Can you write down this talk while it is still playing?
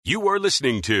You are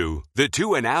listening to the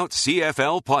Two and Out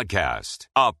CFL podcast,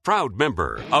 a proud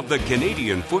member of the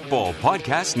Canadian Football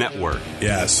Podcast Network.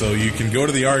 Yeah, so you can go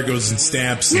to the Argos and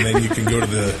Stamps, and then you can go to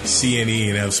the CNE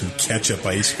and have some ketchup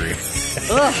ice cream.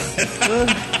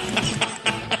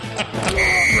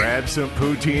 Grab some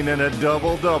poutine and a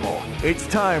double-double. It's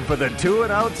time for the Two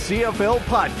and Out CFL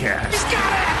podcast. He's got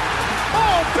it!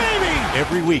 Oh, baby!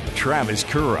 Every week, Travis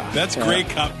Cura. That's Grey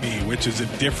Cup me, which is a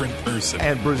different person.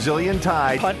 And Brazilian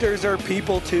Tide. Punters are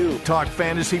people, too. Talk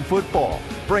fantasy football,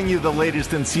 bring you the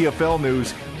latest in CFL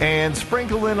news, and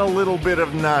sprinkle in a little bit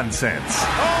of nonsense.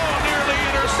 Oh, nearly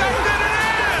intercepted,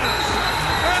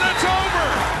 and it's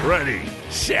over! Ready,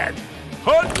 set,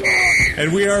 hunt!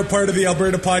 And we are part of the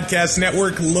Alberta Podcast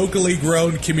Network, locally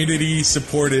grown, community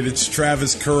supported. It's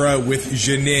Travis Cura with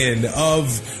Janine of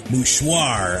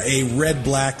Mouchoir, a Red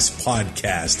Blacks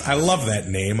podcast. I love that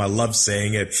name. I love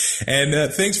saying it.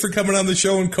 And thanks for coming on the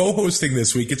show and co-hosting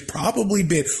this week. It's probably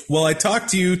been, well, I talked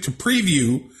to you to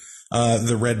preview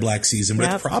the Red Black season,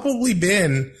 but It's probably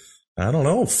been, I don't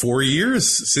know, 4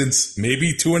 years since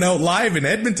maybe Two and Out Live in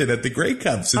Edmonton at the Grey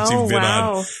Cup since you've been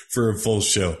on for a full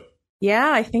show.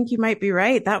 Yeah, I think you might be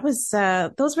right. That was,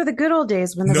 those were the good old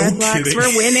days when the Red Blacks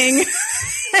were winning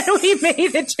and we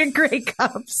made it to Grey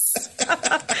Cups.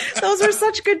 Those were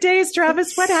such good days,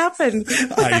 Travis. What happened?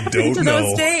 I don't know.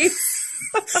 Those days?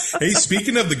 Hey,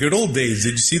 speaking of the good old days,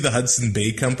 did you see the Hudson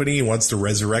Bay Company wants to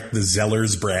resurrect the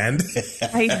Zellers brand?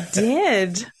 I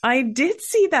did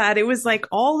see that. It was like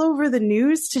all over the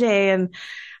news today, and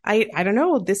I don't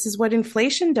know. This is what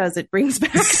inflation does. It brings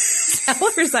back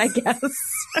sellers, I guess.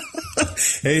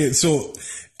 Hey, so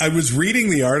I was reading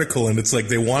the article, and it's like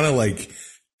they want to like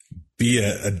be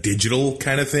a digital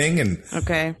kind of thing, and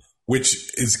okay,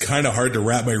 which is kind of hard to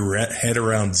wrap my head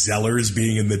around Zellers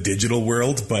being in the digital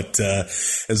world. But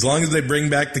as long as they bring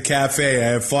back the cafe, I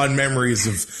have fond memories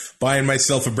of buying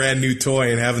myself a brand new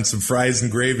toy and having some fries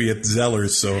and gravy at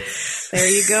Zellers. So there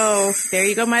you go. There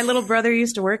you go. My little brother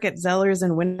used to work at Zellers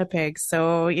in Winnipeg.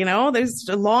 So, you know, there's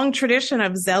a long tradition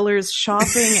of Zellers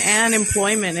shopping and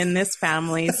employment in this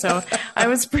family. So I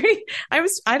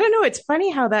don't know. It's funny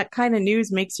how that kind of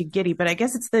news makes you giddy, but I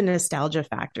guess it's the nostalgia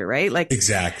factor, right? Like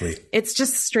exactly. It's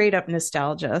just straight up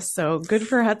nostalgia. So good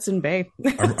for Hudson Bay.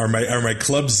 Are my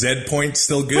Club Z points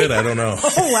still good? I don't know.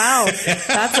 Oh, wow.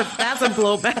 That's a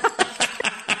blowback.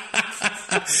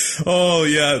 Oh,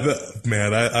 yeah.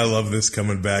 Man, I love this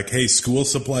coming back. Hey, school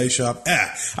supply shop.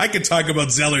 I could talk about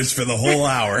Zellers for the whole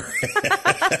hour.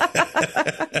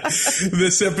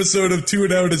 This episode of Two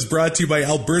and Out is brought to you by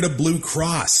Alberta Blue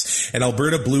Cross. And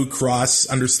Alberta Blue Cross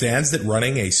understands that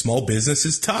running a small business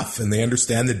is tough, and they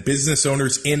understand that business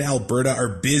owners in Alberta are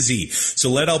busy. So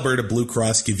let Alberta Blue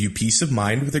Cross give you peace of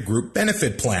mind with a group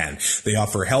benefit plan. They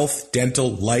offer health, dental,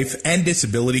 life, and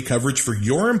disability coverage for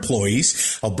your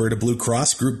employees. Alberta Blue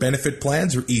Cross group benefit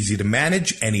plans are easy to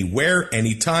manage anywhere,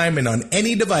 anytime, and on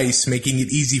any device, making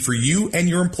it easy for you and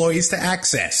your employees to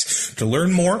access. To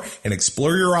learn more and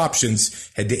explore your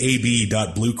options, head to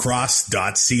ab.bluecross.ca.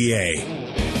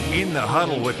 In the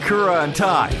Huddle with Cura and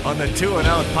Ty on the Two and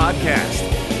Out podcast.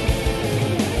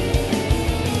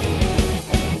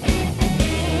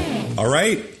 All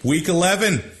right, week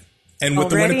 11. And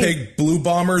with Already? the Winnipeg Blue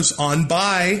Bombers on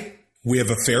bye, we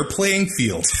have a fair playing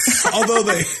field.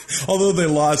 although they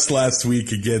lost last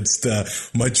week against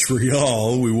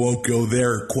Montreal, we won't go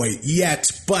there quite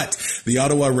yet. But the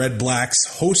Ottawa Red Blacks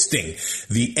hosting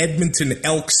the Edmonton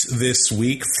Elks this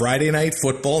week. Friday night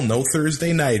football, no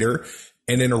Thursday nighter.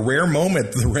 And in a rare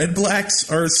moment, the Red Blacks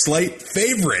are slight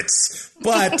favorites.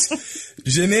 But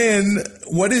Janine,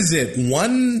 what is it?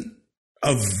 One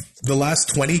of the last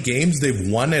 20 games they've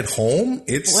won at home?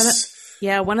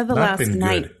 One of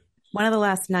the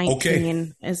last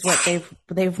 19 is what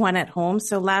they've won at home.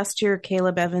 So last year,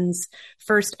 Caleb Evans'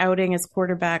 first outing as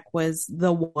quarterback was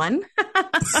the one.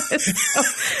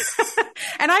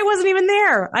 And I wasn't even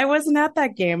there. I wasn't at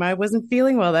that game. I wasn't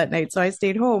feeling well that night, so I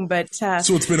stayed home. But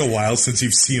so it's been a while since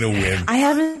you've seen a win. I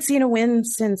haven't seen a win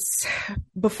since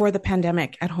before the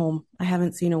pandemic at home. I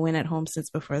haven't seen a win at home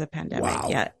since before the pandemic. Wow.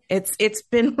 Yeah, it's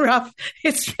been rough.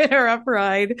 It's been a rough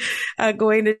ride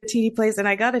going to TD Place. And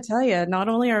I got to tell you, not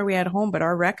only are we at home, but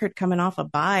our record coming off a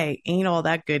bye ain't all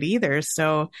that good either.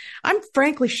 So I'm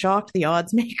frankly shocked the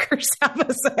odds makers have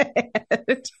us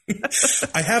ahead.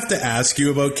 I have to ask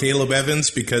you about Caleb Evans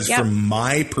because from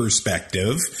my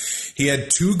perspective, he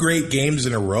had two great games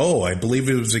in a row. I believe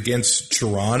it was against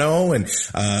Toronto and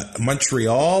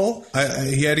Montreal.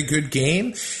 He had a good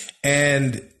game.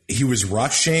 And he was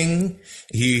rushing.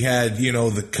 He had,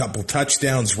 the couple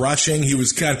touchdowns rushing. He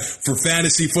was for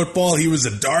fantasy football, he was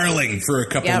a darling for a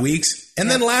couple weeks. And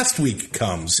then last week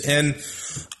comes. And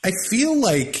I feel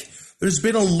like there's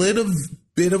been a little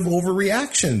bit of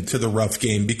overreaction to the rough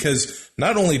game because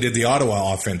not only did the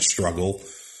Ottawa offense struggle,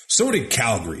 so did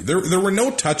Calgary. There were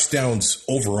no touchdowns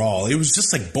overall. It was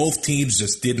just like both teams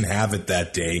just didn't have it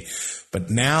that day. But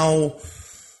now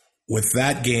with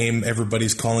that game,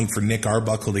 everybody's calling for Nick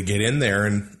Arbuckle to get in there.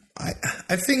 And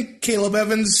I think Caleb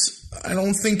Evans, I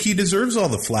don't think he deserves all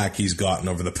the flack he's gotten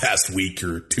over the past week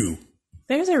or two.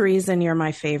 There's a reason you're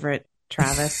my favorite,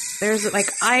 Travis.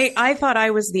 I thought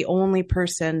I was the only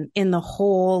person in the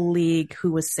whole league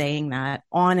who was saying that,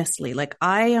 honestly.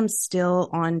 I am still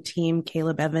on team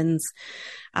Caleb Evans.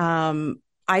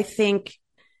 I think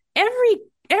every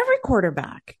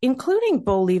quarterback, including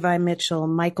Bo Levi Mitchell,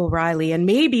 Michael Riley, and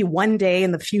maybe one day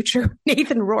in the future,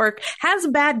 Nathan Rourke, has a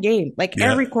bad game.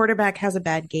 Every quarterback has a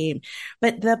bad game.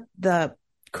 But the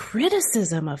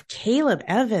criticism of Caleb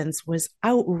Evans was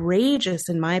outrageous,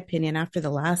 in my opinion, after the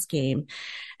last game.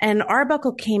 And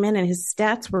Arbuckle came in and his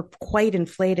stats were quite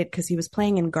inflated because he was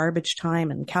playing in garbage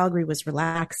time and Calgary was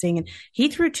relaxing. And he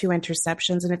threw 2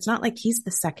 interceptions, and it's not like he's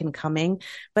the second coming,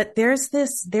 but there's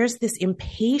this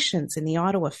impatience in the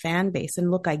Ottawa fan base.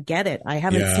 And look, I get it. I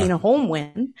haven't seen a home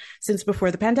win since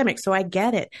before the pandemic, so I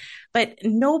get it. But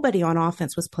nobody on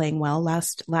offense was playing well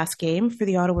last game for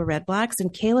the Ottawa Redblacks,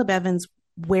 and Caleb Evans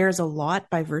wears a lot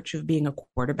by virtue of being a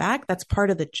quarterback. That's part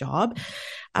of the job.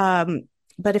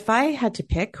 But if I had to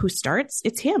pick who starts,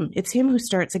 it's him. It's him who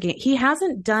starts a game. He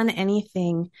hasn't done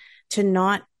anything to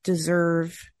not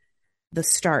deserve the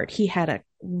start. He had a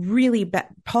really bad,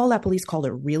 Paul LaPolice called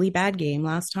a really bad game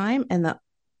last time, and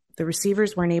the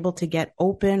receivers weren't able to get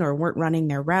open or weren't running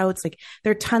their routes.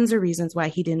 There are tons of reasons why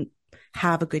he didn't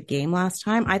have a good game last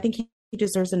time. I think he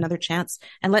deserves another chance,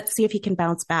 and let's see if he can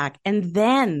bounce back. And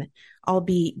then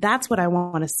that's what I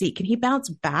want to see. Can he bounce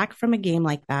back from a game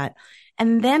like that?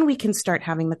 And then we can start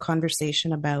having the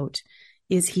conversation about,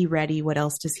 is he ready? What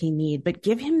else does he need? But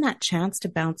give him that chance to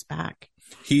bounce back.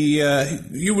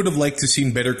 You would have liked to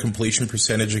seen better completion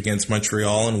percentage against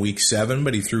Montreal in week 7,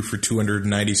 but he threw for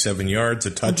 297 yards,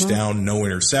 a touchdown, no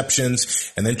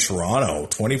interceptions. And then Toronto,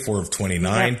 24 of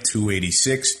 29,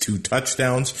 286, 2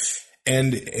 touchdowns.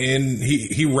 And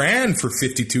he ran for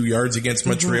 52 yards against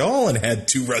Montreal and had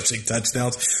 2 rushing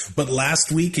touchdowns. But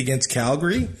last week against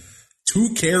Calgary,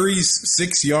 2 carries,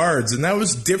 6 yards. And that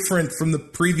was different from the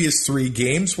previous 3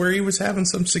 games where he was having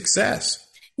some success.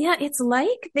 Yeah, it's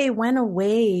like they went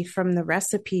away from the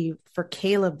recipe for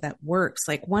Caleb that works.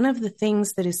 One of the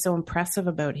things that is so impressive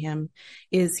about him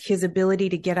is his ability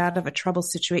to get out of a trouble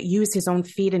situation, use his own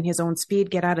feet and his own speed,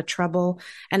 get out of trouble.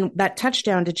 And that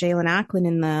touchdown to Jalen Acklin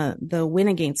in the win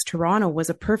against Toronto was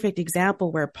a perfect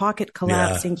example where pocket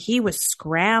collapsing, he was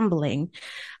scrambling,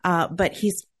 but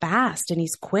he's fast and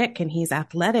he's quick and he's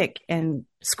athletic and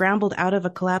scrambled out of a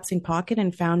collapsing pocket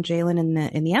and found Jalen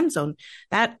in the end zone.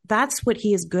 That's what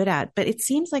he is good at. But it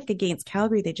seems like against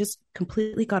Calgary, they just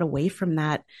completely got away from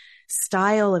that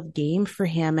style of game for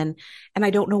him. And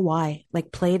I don't know why.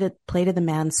 Play to the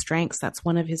man's strengths. That's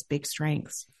one of his big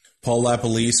strengths. Paul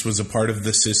LaPolice was a part of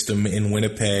the system in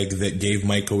Winnipeg that gave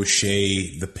Mike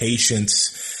O'Shea the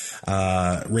patience,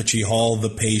 Richie Hall the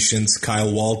patience,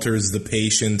 Kyle Walters the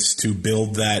patience to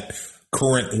build that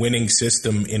current winning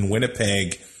system in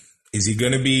Winnipeg. Is he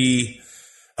going to be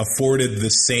afforded the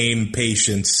same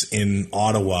patience in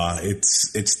Ottawa?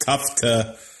 It's tough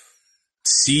to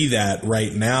see that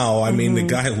right now. I mean, the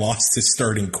guy lost his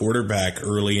starting quarterback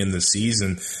early in the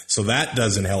season, so that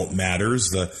doesn't help matters.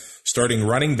 The starting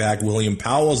running back, William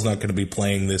Powell's not going to be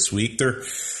playing this week. Their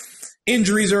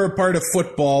injuries are a part of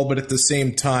football, but at the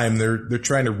same time, they're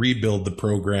trying to rebuild the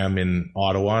program in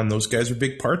Ottawa, and those guys are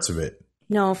big parts of it.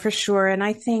 No, for sure. And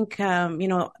I think,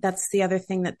 that's the other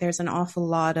thing, that there's an awful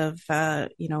lot of,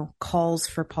 calls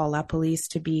for Paul LaPolice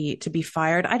to be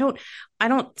fired. I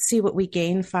don't see what we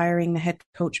gain firing the head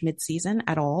coach midseason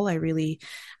at all. I really,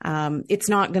 it's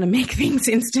not going to make things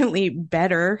instantly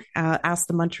better. Ask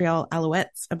the Montreal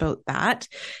Alouettes about that.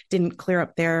 Didn't clear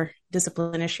up their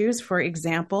discipline issues, for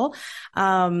example.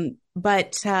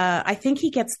 But I think he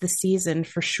gets the season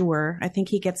for sure. I think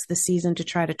he gets the season to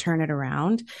try to turn it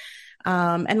around.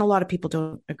 And a lot of people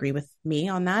don't agree with me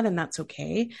on that, and that's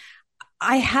okay.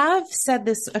 I have said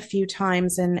this a few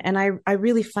times, and I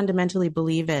really fundamentally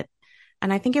believe it.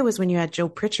 And I think it was when you had Joe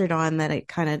Pritchard on that it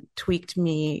kind of tweaked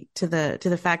me to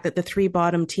the fact that the 3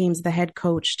 bottom teams, the head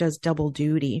coach does double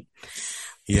duty.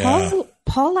 Yeah.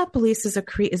 Paul LaPolice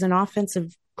is an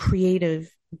offensive creative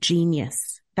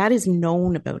genius. That is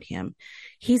known about him.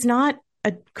 He's not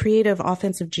a creative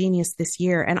offensive genius this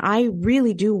year. And I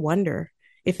really do wonder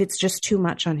if it's just too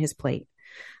much on his plate.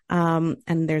 And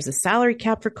there's a salary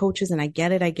cap for coaches, and I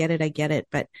get it.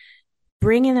 But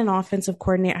bring in an offensive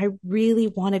coordinator. I really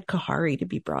wanted Kahari to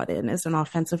be brought in as an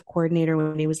offensive coordinator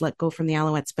when he was let go from the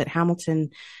Alouettes, but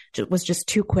Hamilton was just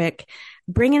too quick.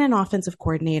 Bring in an offensive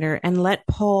coordinator and let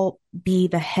Paul be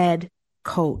the head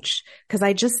coach, because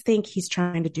I just think he's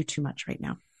trying to do too much right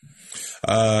now.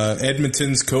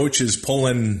 Edmonton's coach is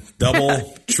pulling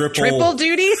double, triple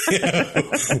duty,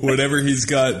 whatever he's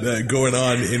got going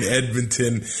on in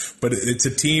Edmonton. But it's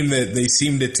a team that they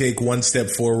seem to take one step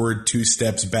forward, two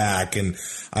steps back, and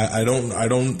I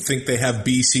don't think they have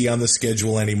BC on the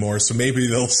schedule anymore. So maybe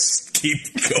they'll keep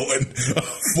going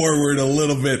forward a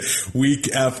little bit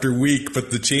week after week.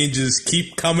 But the changes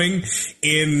keep coming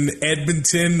in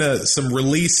Edmonton. Some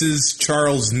releases.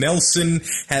 Charles Nelson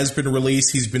has been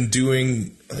released.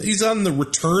 He's on the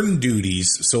return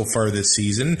duties so far this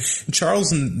season. And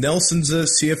Charles Nelson's a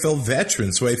CFL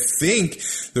veteran, so I think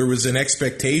there was an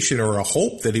expectation or a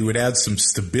hope that he would add some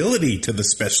stability to the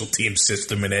special team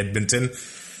system in Edmonton.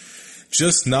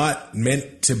 Just not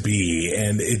meant to be,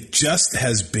 and it just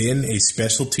has been a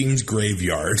special teams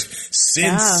graveyard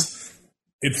since...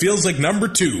 It feels like number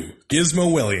 2,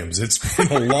 Gizmo Williams. It's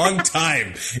been a long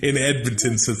time in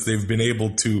Edmonton since they've been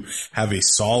able to have a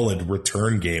solid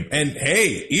return game. And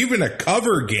hey, even a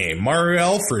cover game. Mario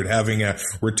Alford having a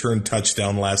return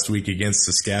touchdown last week against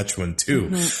Saskatchewan too.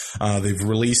 Mm-hmm. They've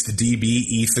released DB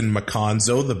Ethan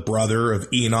McConzo, the brother of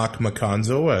Enoch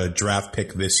McConzo, a draft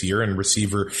pick this year, and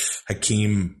receiver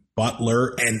Hakeem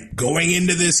Butler. And going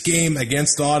into this game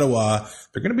against Ottawa,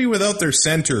 they're going to be without their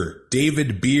center,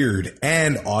 David Beard,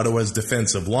 and Ottawa's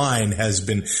defensive line has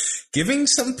been giving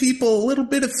some people a little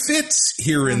bit of fits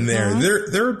here and there.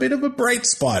 They're a bit of a bright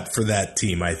spot for that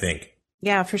team, I think.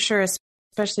 Yeah, for sure.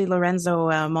 Especially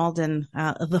Lorenzo Malden,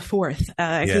 the fourth.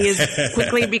 He is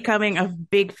quickly becoming a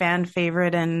big fan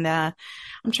favorite. And I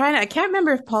can't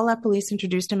remember if Paul LaPolice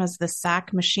introduced him as the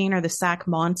sack machine or the sack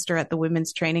monster at the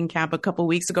women's training camp a couple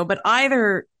weeks ago, but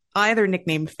either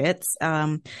nickname fits.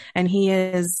 And he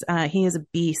is a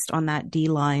beast on that D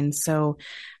line. So,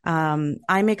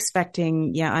 I'm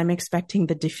expecting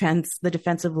the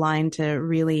defensive line to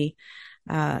really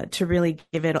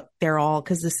give it their all,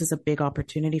 because this is a big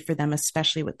opportunity for them,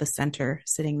 especially with the center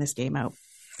sitting this game out.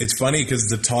 It's funny because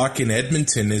the talk in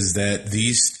Edmonton is that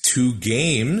these 2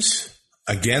 games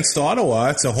against Ottawa,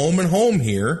 it's a home and home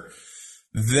here,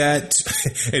 that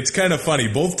it's kind of funny.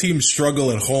 Both teams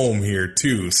struggle at home here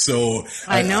too. So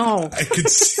I know I could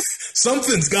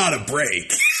something's got to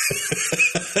break.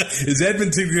 Is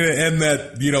Edmonton going to end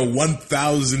that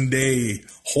 1,000-day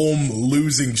home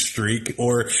losing streak,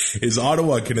 or is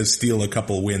Ottawa going to steal a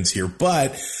couple wins here?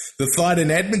 But the thought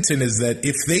in Edmonton is that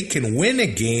if they can win a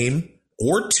game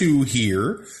or 2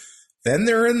 here, then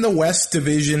they're in the West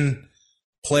Division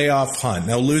playoff hunt.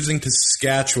 Now, losing to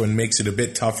Saskatchewan makes it a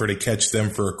bit tougher to catch them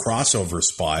for a crossover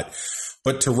spot.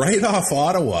 But to write off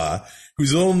Ottawa,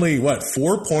 who's only,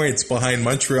 4 points behind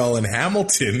Montreal and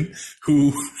Hamilton,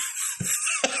 who...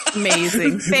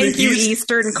 Amazing. Thank you,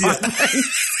 Eastern Conference. Yeah.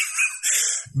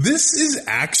 This is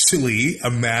actually a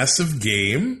massive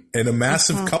game and a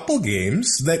massive couple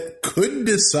games that could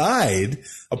decide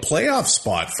a playoff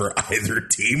spot for either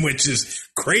team, which is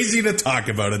crazy to talk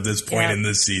about at this point in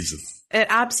this season.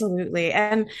 Absolutely.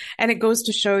 And it goes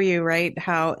to show you, right,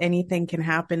 how anything can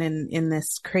happen in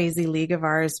this crazy league of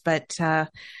ours. But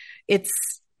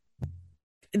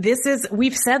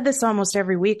we've said this almost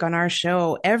every week on our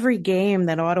show. Every game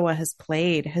that Ottawa has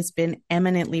played has been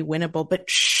eminently winnable, but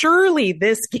surely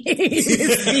this game is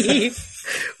the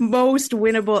most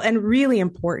winnable and really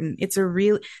important.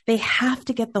 They have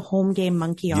to get the home game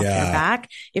monkey off their back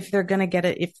if they're going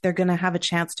to have a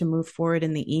chance to move forward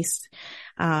in the East,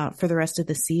 for the rest of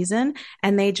the season.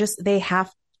 And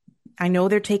I know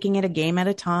they're taking it a game at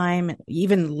a time,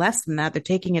 even less than that. They're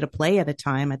taking it a play at a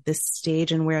time at this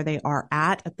stage and where they are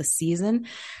at the season.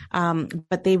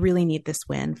 But they really need this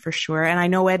win for sure. And I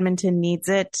know Edmonton needs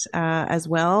it, as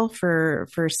well for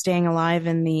staying alive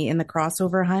in the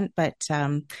crossover hunt, but,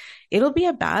 it'll be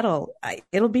a battle.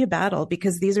 It'll be a battle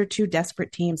because these are 2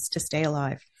 desperate teams to stay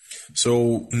alive.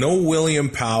 So no William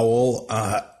Powell,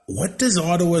 what does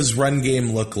Ottawa's run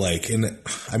game look like? And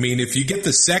I mean, if you get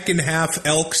the second half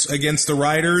Elks against the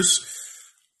Riders,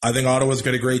 I think Ottawa's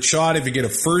got a great shot. If you get a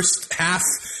first half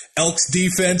Elks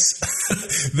defense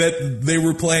that they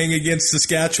were playing against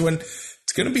Saskatchewan,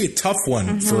 it's going to be a tough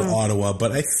one for Ottawa.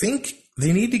 But I think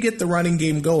they need to get the running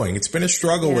game going. It's been a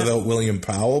struggle without William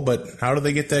Powell, but how do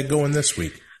they get that going this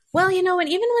week? Well, and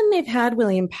even when they've had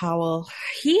William Powell,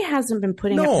 he hasn't been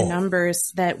putting up the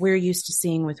numbers that we're used to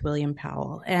seeing with William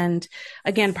Powell. And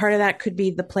again, part of that could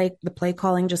be the play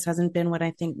calling just hasn't been what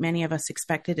I think many of us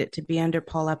expected it to be under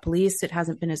Paul LaPolice. It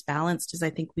hasn't been as balanced as I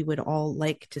think we would all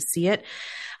like to see it.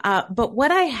 But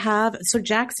what I have, so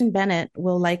Jackson Bennett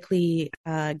will likely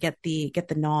get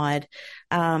the nod,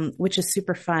 which is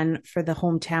super fun for the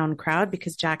hometown crowd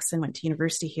because Jackson went to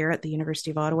university here at the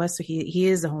University of Ottawa. So he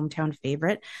is a hometown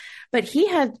favorite. But he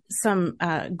had some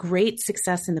great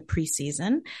success in the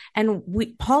preseason, and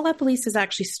Paul LaPolice has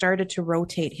actually started to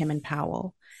rotate him and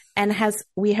Powell, and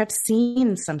we have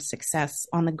seen some success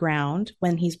on the ground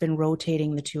when he's been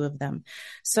rotating the two of them.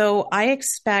 So I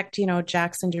expect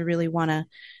Jackson to really want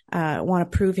to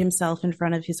prove himself in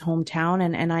front of his hometown,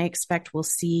 and I expect we'll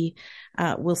see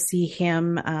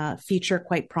him feature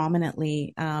quite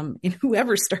prominently in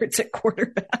whoever starts at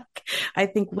quarterback. I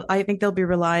think they'll be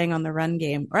relying on the run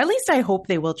game, or at least I hope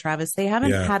they will. Travis, they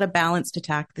haven't had a balanced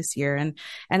attack this year, and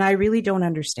I really don't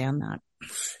understand that.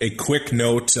 A quick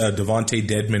note: Devontae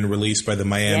Dedmon released by the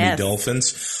Miami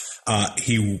Dolphins.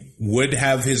 He would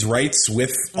have his rights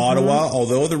with Ottawa,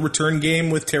 although the return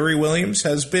game with Terry Williams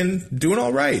has been doing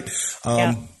all right.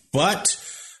 But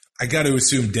I got to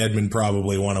assume Dedmon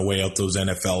probably want to weigh out those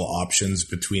NFL options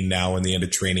between now and the end of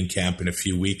training camp in a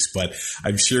few weeks. But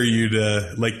I'm sure you'd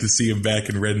like to see him back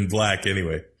in red and black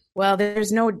anyway. Well,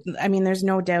 there's no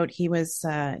doubt he was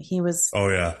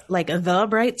like the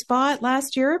bright spot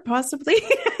last year, possibly.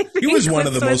 He was one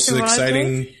of the most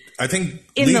exciting, I think,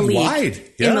 in the league wide.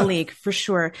 In the league, for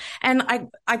sure. And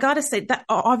I got to say that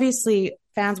obviously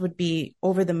fans would be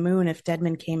over the moon if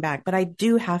Dedmon came back. But I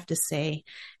do have to say,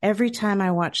 every time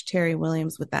I watch Terry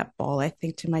Williams with that ball, I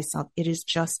think to myself, it is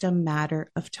just a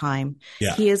matter of time.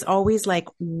 Yeah. He is always like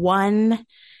one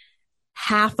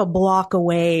half a block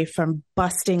away from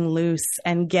busting loose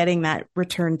and getting that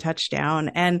return touchdown.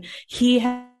 And he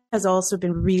has also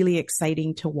been really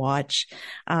exciting to watch.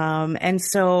 And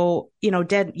so,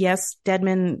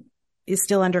 Dedmon is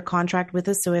still under contract with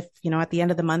us. So if, at the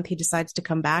end of the month, he decides to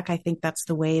come back, I think that's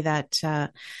the way that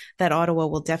Ottawa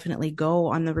will definitely go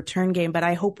on the return game. But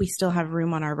I hope we still have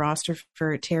room on our roster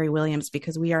for Terry Williams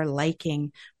because we are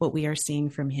liking what we are seeing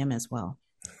from him as well.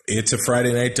 It's a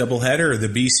Friday night doubleheader. The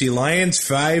BC Lions,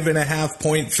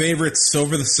 5.5-point favorites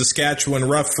over the Saskatchewan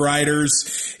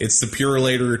Roughriders. It's the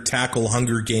Purolator Tackle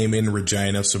Hunger Game in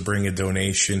Regina, so bring a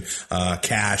donation,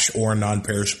 cash or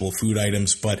non-perishable food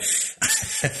items. But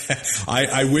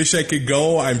I wish I could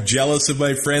go. I'm jealous of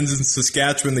my friends in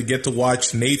Saskatchewan that get to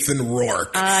watch Nathan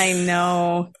Rourke. I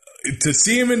know. To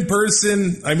see him in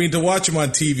person, to watch him on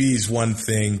TV is one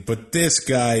thing, but this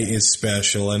guy is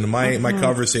special. And my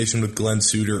conversation with Glenn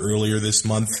Suter earlier this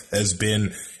month has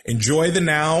been, enjoy the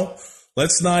now.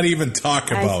 Let's not even talk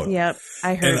about.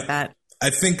 I heard that. I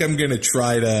think I'm going to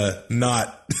try to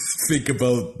not think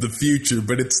about the future,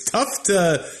 but it's tough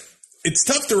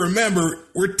to remember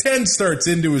we're 10 starts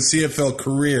into his CFL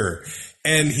career,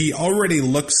 and he already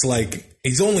looks like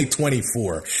he's only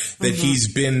 24, that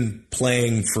he's been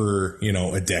playing for,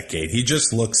 a decade. He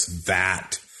just looks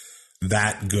that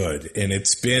good. And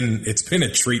it's been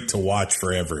a treat to watch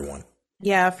for everyone.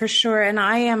 Yeah, for sure. And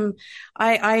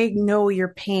I know your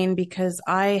pain because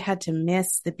I had to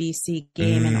miss the BC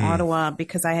game in Ottawa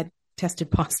because I had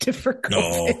tested positive for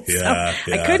COVID. So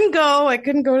I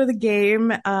couldn't go to the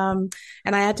game. And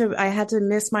I had to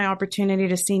miss my opportunity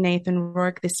to see Nathan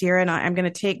Rourke this year. And I'm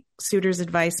going to take Suter's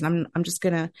advice, and I'm just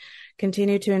going to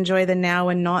continue to enjoy the now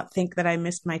and not think that I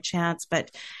missed my chance.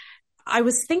 But I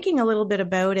was thinking a little bit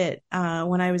about it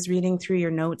when I was reading through your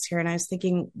notes here, and I was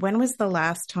thinking, when was the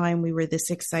last time we were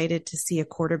this excited to see a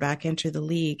quarterback enter the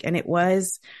league? And it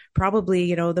was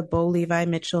probably, the Bo Levi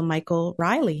Mitchell, Michael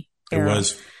Riley era. It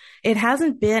was. It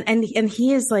hasn't been, and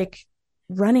he is like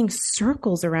running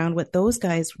circles around what those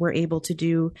guys were able to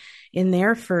do in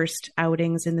their first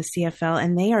outings in the CFL,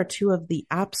 and they are two of the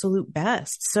absolute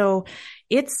best. So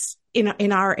it's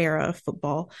in our era of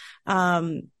football.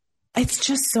 It's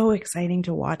just so exciting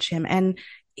to watch him and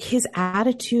his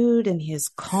attitude and his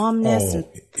calmness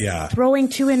and throwing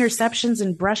 2 interceptions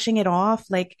and brushing it off.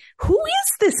 Like, who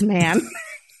is this man?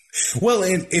 Well,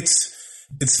 and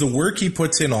it's the work he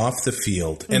puts in off the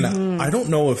field. And I don't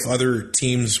know if other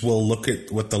teams will look at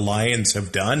what the Lions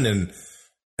have done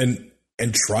and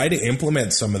try to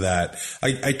implement some of that.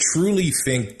 I truly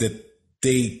think that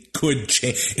they could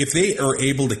change if they are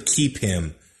able to keep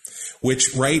him,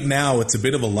 which right now it's a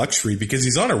bit of a luxury because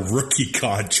he's on a rookie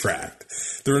contract.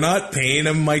 They're not paying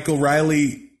him Michael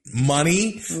Riley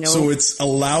money. Nope. So it's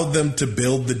allowed them to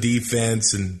build the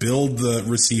defense and build the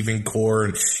receiving core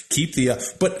and keep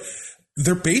but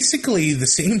they're basically the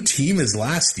same team as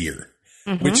last year,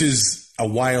 which is a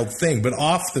wild thing. But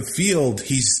off the field,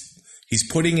 he's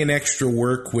putting in extra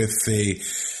work with a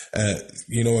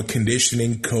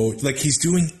conditioning coach. Like, he's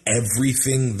doing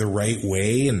everything the right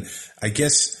way. And I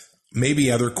guess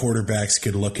maybe other quarterbacks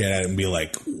could look at it and be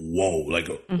like, whoa, like,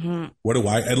 what do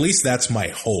at least that's my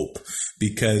hope,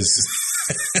 because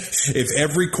if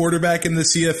every quarterback in the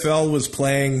CFL was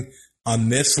playing on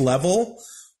this level,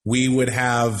 we would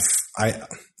have,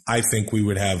 I think we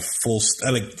would have full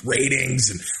ratings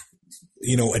and,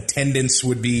 attendance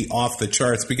would be off the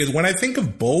charts. Because when I think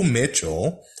of Bo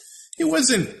Mitchell, he's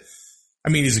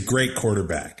a great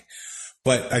quarterback,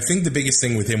 but I think the biggest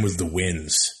thing with him was the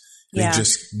wins. Yeah.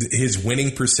 His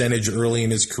winning percentage early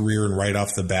in his career and right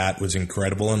off the bat was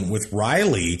incredible. And with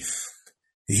Riley,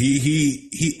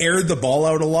 he aired the ball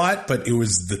out a lot, but it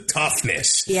was the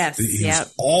toughness. Yes. He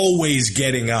was always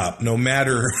getting up, no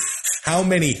matter how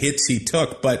many hits he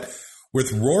took. But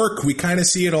with Rourke, we kind of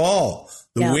see it all.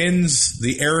 The wins,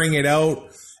 the airing it out.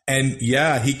 And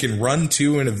he can run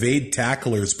too and evade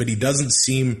tacklers, but he doesn't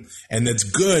seem, and that's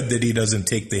good that he doesn't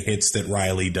take the hits that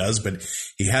Riley does, but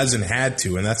he hasn't had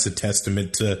to. And that's a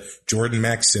testament to Jordan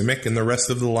Maksimic and the rest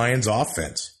of the Lions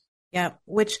offense. Yeah.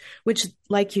 Which,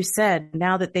 like you said,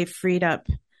 now that they've freed up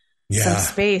some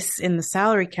space in the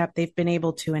salary cap, they've been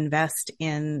able to invest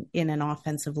in an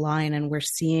offensive line. And we're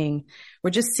just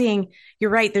seeing, you're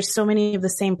right, there's so many of the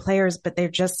same players, but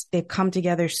they've come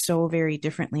together so very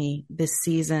differently this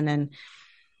season. And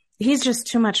he's just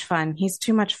too much fun. He's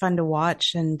too much fun to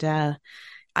watch. And,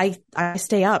 I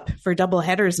stay up for double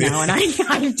headers now, and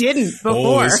I didn't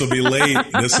before. Oh, this will be late.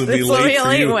 This will be late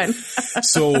for you. One.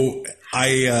 So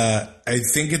I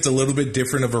think it's a little bit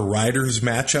different of a Riders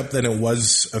matchup than it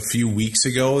was a few weeks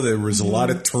ago. There was a lot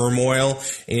of turmoil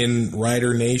in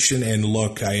Rider Nation, and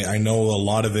look, I know a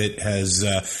lot of it has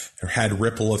had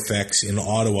ripple effects in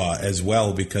Ottawa as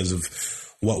well because of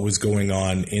what was going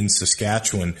on in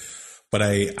Saskatchewan. But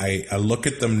I look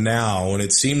at them now, and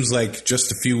it seems like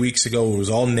just a few weeks ago it was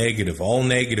all negative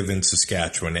in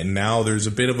Saskatchewan. And now there's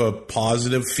a bit of a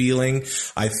positive feeling,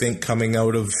 I think, coming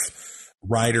out of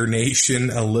Rider Nation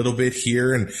a little bit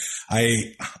here. And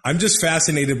I'm just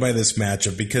fascinated by this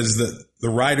matchup because the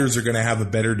Riders are going to have a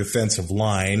better defensive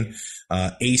line.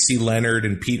 AC Leonard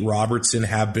and Pete Robertson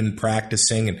have been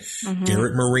practicing, and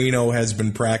Garrett Marino has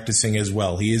been practicing as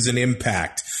well. He is an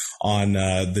impact on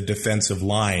the defensive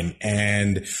line.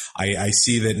 And I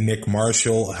see that Nick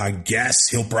Marshall, I guess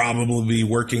he'll probably be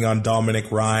working on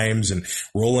Dominic Rhymes, and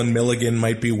Roland Milligan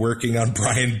might be working on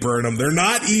Brian Burnham. They're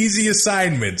not easy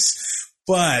assignments,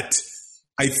 but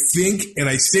I think, and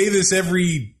I say this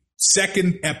every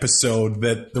second episode,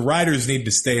 that the Riders need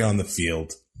to stay on the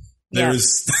field.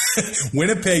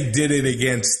 Winnipeg did it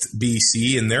against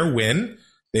BC in their win.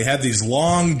 They had these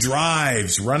long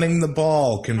drives, running the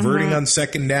ball, converting on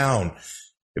second down.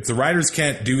 If the Riders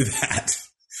can't do that,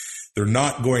 they're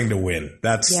not going to win.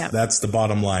 That's the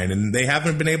bottom line. And they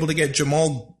haven't been able to get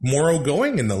Jamal Morrow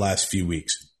going in the last few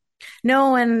weeks.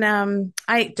 No, and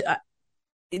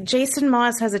Jason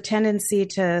Moss has a tendency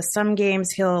to, some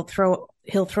games he'll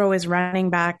throw his running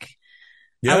back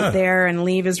out there and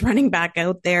leave his running back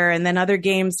out there. And then other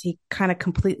games, he kind of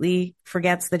completely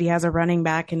forgets that he has a running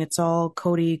back and it's all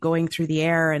Cody going through the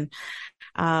air. And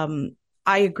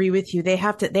I agree with you. They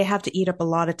have to eat up a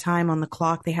lot of time on the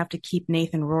clock. They have to keep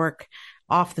Nathan Rourke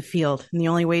off the field. And the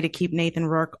only way to keep Nathan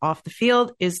Rourke off the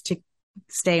field is to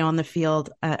stay on the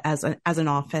field as an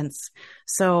offense.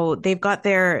 So they've got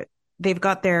their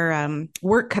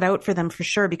work cut out for them for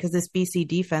sure, because this BC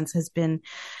defense has been,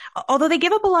 although they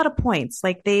give up a lot of points,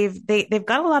 like they've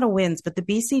got a lot of wins, but the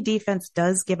BC defense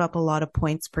does give up a lot of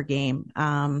points per game.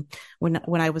 When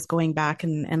I was going back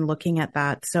and looking at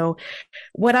that. So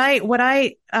what I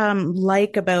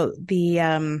like about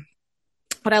the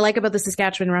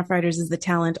Saskatchewan Roughriders is the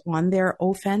talent on their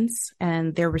offense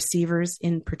and their receivers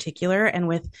in particular. And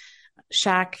with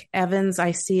Shaq Evans,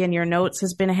 I see in your notes,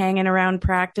 has been hanging around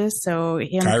practice. So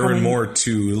Kyron Moore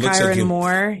too. It looks Kyron like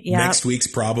Moore, next week's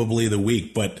probably the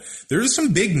week. But there's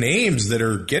some big names that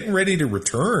are getting ready to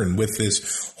return with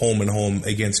this home and home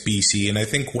against BC. And I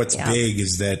think what's big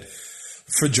is that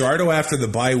Fajardo, after the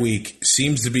bye week,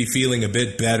 seems to be feeling a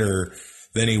bit better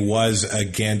than he was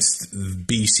against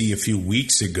BC a few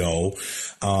weeks ago.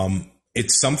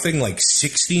 It's something like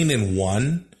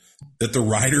 16-1. That the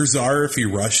Riders are if he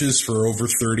rushes for over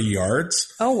 30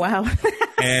 yards. Oh, wow.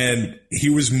 And he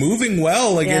was moving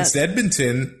well against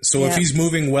Edmonton. So if he's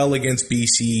moving well against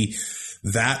BC,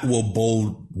 that will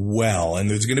bode well. And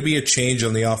there's going to be a change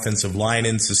on the offensive line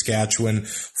in Saskatchewan.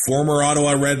 Former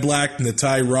Ottawa Red Black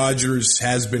Natai Rogers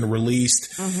has been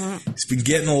released. He's been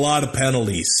getting a lot of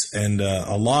penalties and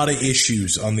a lot of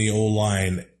issues on the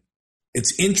O-line.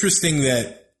 It's interesting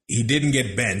that he didn't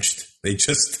get benched. They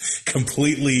just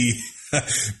completely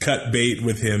cut bait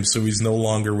with him, so he's no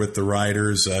longer with the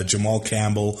Riders. Jamal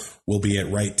Campbell will be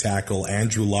at right tackle,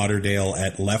 Andrew Lauderdale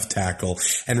at left tackle.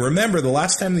 And remember, the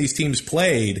last time these teams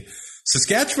played,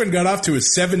 Saskatchewan got off to a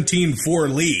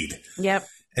 17-4 lead. Yep.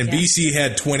 And BC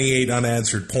had 28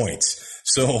 unanswered points.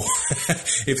 So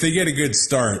if they get a good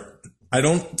start, I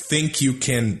don't think you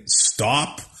can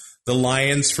stop the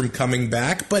Lions from coming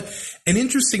back. But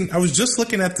I was just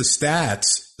looking at the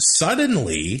stats.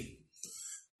 Suddenly,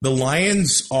 the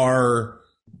Lions are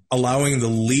allowing the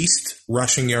least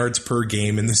rushing yards per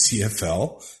game in the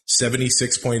CFL,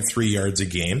 76.3 yards a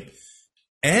game.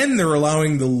 And they're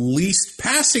allowing the least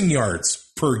passing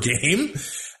yards per game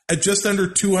at just under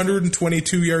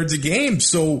 222 yards a game.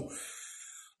 So,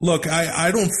 look, I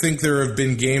don't think there have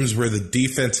been games where the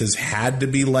defense has had to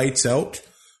be lights out,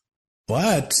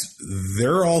 but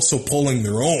they're also pulling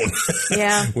their own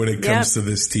when it comes to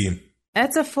this team.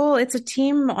 It's a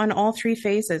team on all three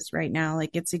phases right now.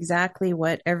 Like, it's exactly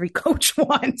what every coach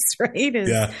wants, right?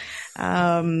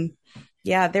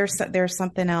 There's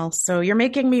something else. So you're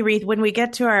making me when we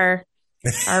get to our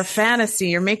fantasy,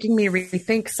 you're making me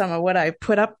rethink some of what I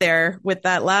put up there with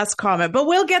that last comment, but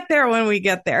we'll get there when we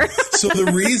get there. So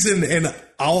the reason, and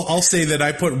I'll say that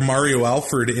I put Mario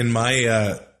Alford in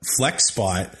my flex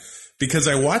spot, because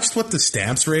I watched what the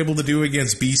Stamps were able to do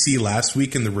against BC last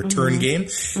week in the return game,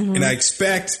 and I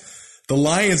expect the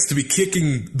Lions to be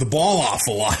kicking the ball off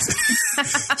a lot.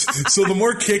 So the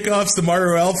more kickoffs to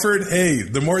Mario Alford,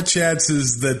 the more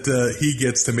chances that he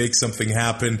gets to make something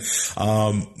happen.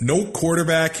 No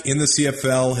quarterback in the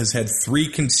CFL has had 3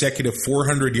 consecutive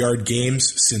 400-yard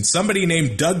games since somebody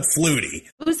named Doug Flutie.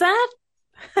 Who's that?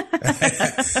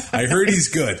 I heard he's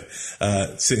good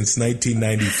since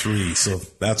 1993, so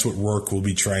that's what Rourke will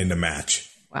be trying to match.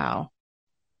 Wow.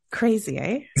 Crazy,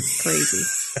 eh? Crazy.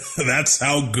 That's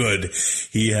how good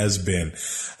he has been.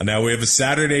 And now we have a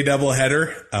Saturday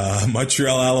doubleheader.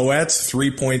 Montreal Alouettes,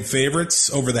 3-point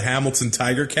favorites over the Hamilton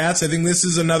Tiger Cats. I think this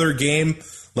is another game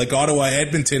like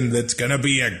Ottawa-Edmonton that's going to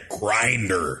be a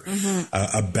grinder,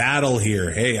 a battle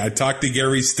here. Hey, I talked to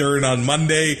Gary Stern on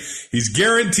Monday. He's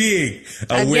guaranteeing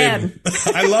a win.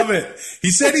 I love it.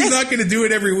 He said he's not going to do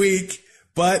it every week,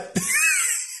 but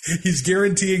he's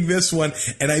guaranteeing this one.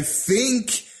 And I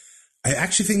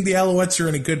actually think the Alouettes are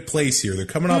in a good place here. They're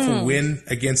coming off a win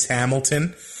against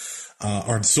Hamilton,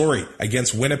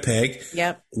 against Winnipeg,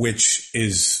 which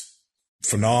is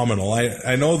phenomenal.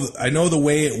 I know the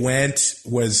way it went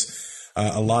was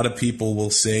a lot of people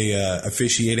will say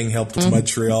officiating helped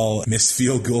Montreal, missed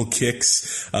field goal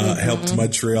kicks helped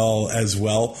Montreal as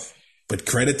well. But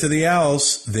credit to the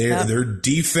Owls, their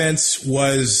defense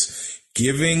was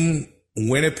giving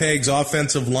Winnipeg's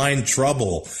offensive line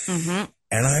trouble.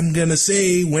 And I'm going to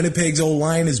say Winnipeg's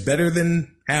O-line is better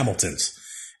than Hamilton's.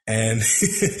 And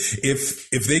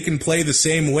if they can play the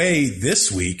same way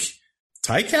this week,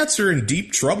 Ticats are in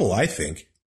deep trouble, I think.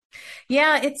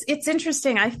 Yeah, it's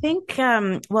interesting. I think,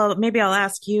 maybe I'll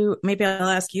ask you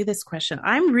this question.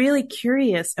 I'm really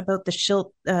curious about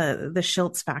the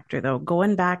Schultz factor, though,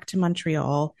 going back to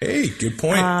Montreal. Hey, good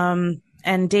point.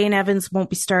 And Dane Evans won't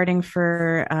be starting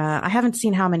for, I haven't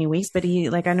seen how many weeks, but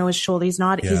I know his shoulder, he's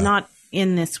not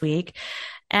in this week.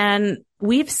 And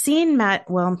we've seen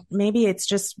maybe it's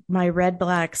just my Red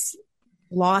Blacks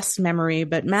lost memory,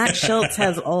 but Matt Schultz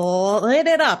has lit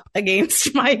it up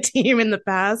against my team in the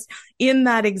past in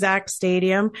that exact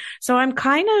stadium. So I'm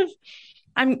kind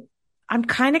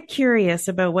of curious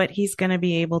about what he's going to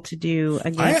be able to do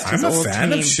against his old team. I'm a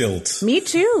fan of Schultz. Me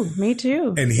too.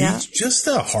 And he's just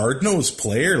a hard-nosed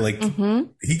player. Like,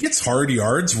 he gets hard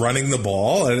yards running the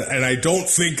ball, and I don't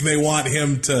think they want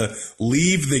him to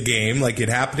leave the game like it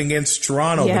happened against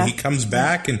Toronto. But he comes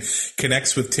back and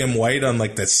connects with Tim White on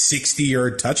like the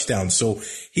 60-yard touchdown. So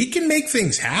he can make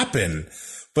things happen.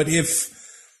 But if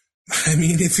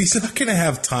he's not going to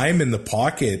have time in the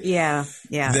pocket,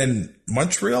 then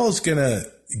Montreal is going to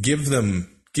give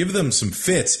them some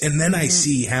fits. And then I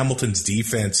see Hamilton's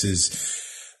defense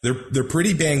they're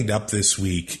pretty banged up this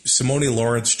week. Simone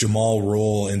Lawrence, Jamal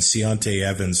Roll, and Deontay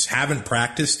Evans haven't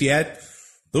practiced yet.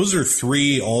 Those are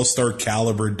 3 all-star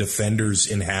caliber defenders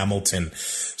in Hamilton.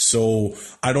 So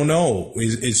I don't know.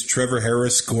 Is Trevor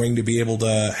Harris going to be able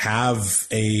to have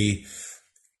he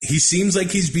seems like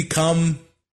he's become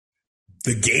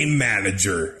the game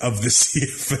manager of the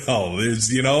CFL. There's,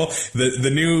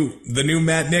 the new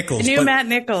Matt Nichols. Matt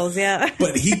Nichols, yeah.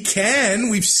 But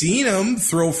we've seen him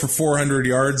throw for 400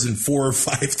 yards and 4 or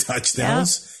 5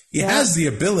 touchdowns. Yeah. He has the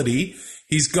ability.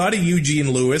 He's got a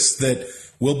Eugene Lewis that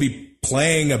will be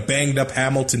playing a banged up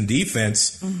Hamilton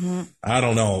defense. Mm-hmm. I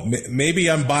don't know.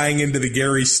 Maybe I'm buying into the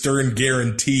Gary Stern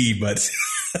guarantee, but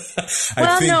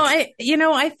I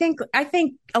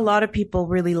think a lot of people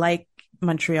really like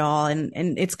Montreal,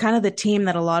 and it's kind of the team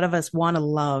that a lot of us want to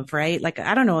love, right? Like,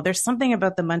 I don't know, there's something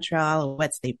about the Montreal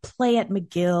Alouettes. They play at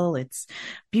McGill. It's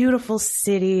beautiful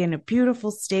city and a beautiful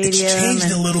stadium. It's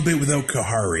changed a little bit without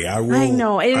Kahari. I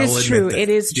know. It is true. It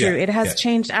is true. It has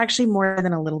changed actually more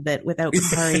than a little bit without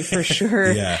Kahari for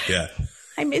sure. Yeah.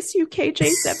 I miss you,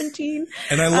 KJ17.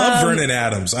 And I love Vernon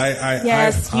Adams.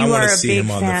 Yes, I you want are to a see big him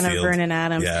on the fan field. of Vernon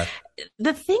Adams. Yeah.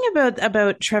 The thing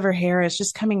about Trevor Harris,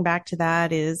 just coming back to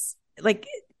that, is like,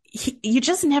 you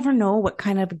just never know what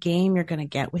kind of game you're going to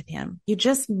get with him. You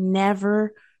just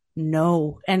never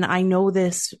know. And I know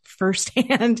this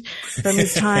firsthand from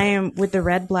his time with the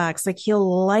Red Blacks. Like,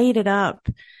 he'll light it up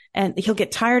and he'll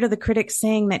get tired of the critics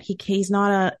saying that he's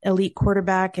not an elite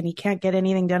quarterback and he can't get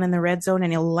anything done in the red zone,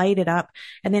 and he'll light it up,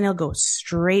 and then he'll go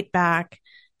straight back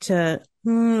to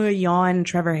yawn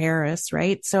Trevor Harris,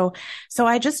 right? So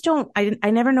I just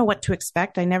I never know what to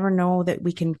expect. I never know that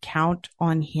we can count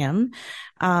on him.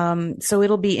 So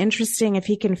it'll be interesting if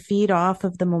he can feed off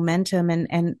of the momentum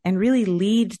and really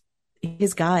lead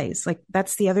his guys. Like,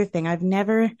 that's the other thing. I've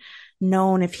never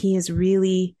known if he is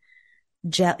really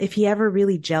if he ever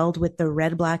really gelled with the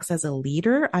Red Blacks as a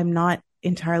leader. I'm not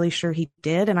entirely sure he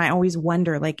did. And I always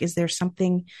wonder, like, is there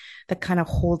something that kind of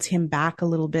holds him back a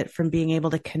little bit from being able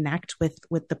to connect with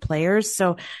the players?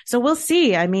 So we'll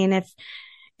see. I mean,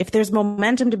 if there's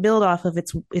momentum to build off of,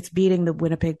 it's beating the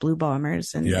Winnipeg Blue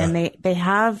Bombers, and they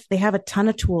have a ton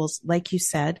of tools, like you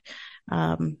said.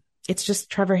 It's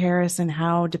just Trevor Harris, and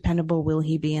how dependable will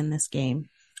he be in this game?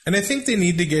 And I think they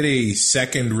need to get a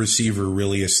second receiver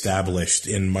really established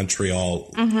in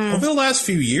Montreal. Mm-hmm. Over the last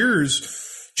few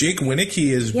years, Jake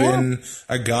Wieneke has been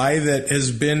a guy that has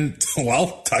been,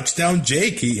 touchdown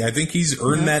Jake. I think he's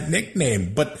earned that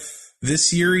nickname. But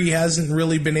this year he hasn't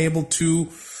really been able to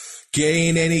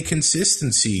gain any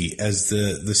consistency as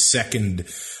the second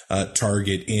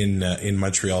target in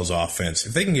Montreal's offense.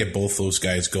 If they can get both those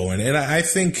guys going, and I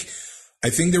think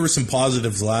there were some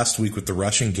positives last week with the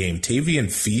rushing game.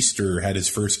 Tavian Feaster had his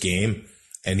first game,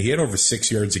 and he had over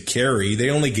 6 yards a carry.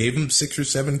 They only gave him 6 or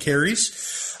 7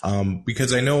 carries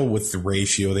because I know with the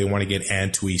ratio they want to get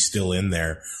Antwi still in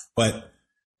there. But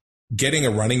getting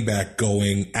a running back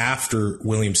going after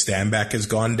William Stanback has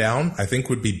gone down, I think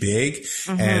would be big.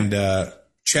 Mm-hmm. And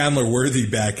Chandler Worthy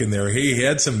back in there, he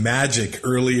had some magic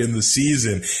early in the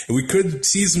season. And we could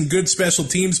see some good special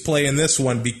teams play in this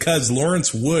one because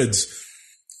Lawrence Woods,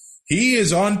 he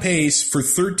is on pace for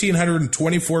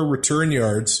 1,324 return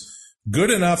yards,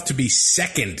 good enough to be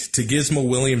second to Gizmo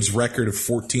Williams' record of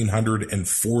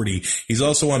 1,440. He's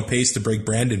also on pace to break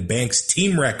Brandon Banks'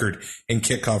 team record in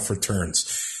kickoff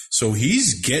returns. So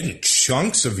he's getting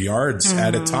chunks of yards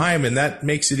at a time, and that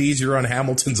makes it easier on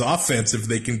Hamilton's offense if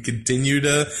they can continue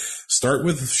to start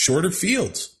with shorter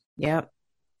fields. Yep.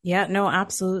 Yeah, no,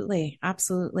 absolutely.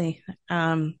 Absolutely.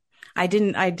 I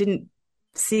didn't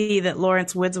see that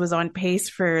Lawrence Woods was on pace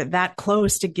for that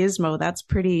close to Gizmo. That's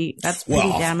pretty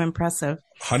damn impressive.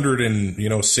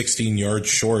 116 yards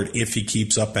short if he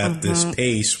keeps up at this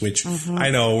pace, which I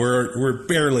know we're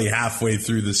barely halfway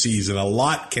through the season. A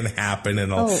lot can happen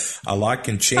and a lot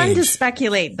can change. Fun to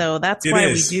speculate, though. That's why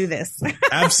we do this.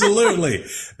 Absolutely.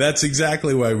 That's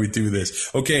exactly why we do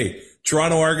this. Okay,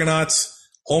 Toronto Argonauts,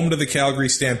 home to the Calgary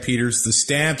Stampeders. The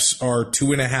Stamps are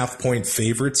 2.5-point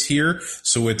favorites here.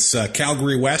 So it's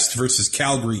Calgary West versus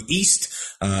Calgary East.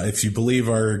 If you believe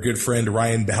our good friend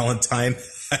Ryan Ballantyne,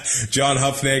 John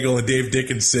Huffnagel and Dave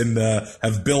Dickinson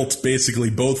have built basically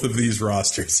both of these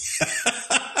rosters.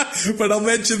 But I'll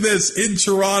mention this. In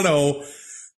Toronto,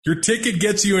 your ticket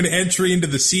gets you an entry into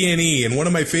the CNE. And one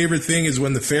of my favorite things is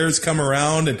when the fairs come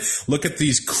around and look at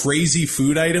these crazy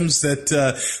food items that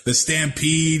the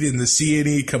Stampede and the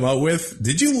CNE come out with.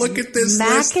 Did you look at this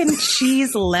list? Mac and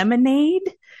cheese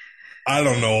lemonade? I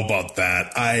don't know about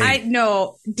that. I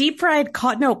know deep fried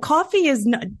coffee is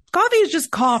just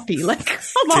coffee. Like,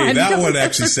 come on. That one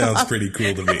actually sounds pretty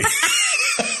cool to me.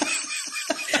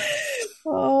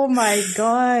 Oh my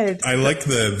God. I like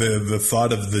the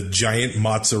thought of the giant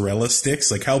mozzarella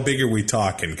sticks. Like, how big are we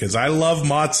talking? Because I love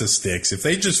mozza sticks. If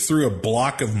they just threw a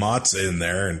block of mozza in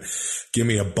there and give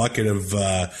me a bucket of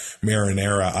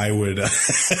marinara, I would. Well,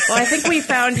 I think we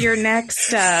found your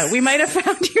next. We might have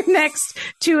found your next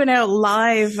 2 and Out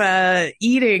live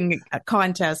eating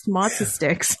contest, mozza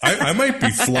sticks. I might be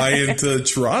flying to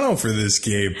Toronto for this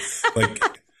game.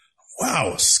 Like,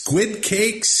 wow, squid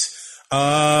cakes.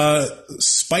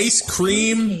 Spice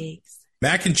cream,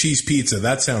 mac and cheese pizza.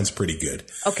 That sounds pretty good.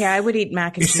 Okay, I would eat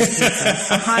mac and cheese pizza.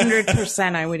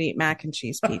 100% I would eat mac and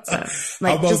cheese pizza.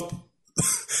 Like, how about just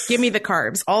give me the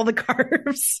carbs, all the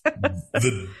carbs.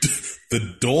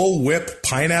 the Dole Whip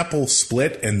pineapple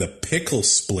split and the pickle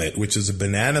split, which is a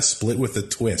banana split with a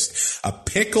twist. A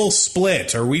pickle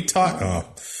split. Are we talking?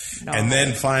 Oh. No. And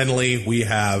then finally, we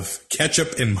have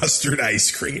ketchup and mustard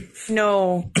ice cream.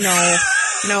 No.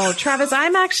 Travis,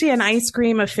 I'm actually an ice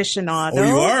cream aficionado. Oh,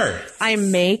 you are? I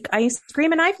make ice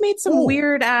cream, and I've made some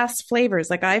weird ass flavors.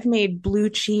 Like, I've made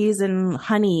blue cheese and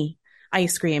honey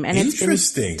ice cream, and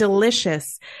it's been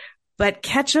delicious. But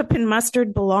ketchup and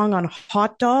mustard belong on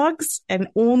hot dogs, and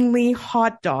only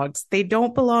hot dogs. They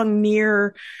don't belong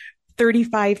near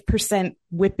 35%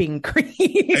 whipping cream.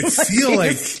 I feel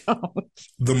like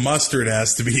the mustard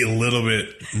has to be a little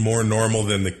bit more normal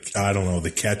than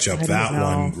the ketchup. That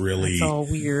one really. It's all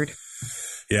weird.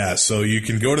 Yeah, so you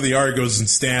can go to the Argos and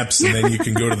Stamps, and then you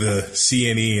can go to the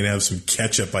CNE and have some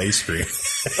ketchup ice cream.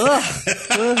 Ugh.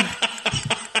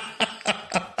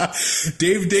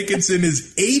 Dave Dickenson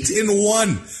is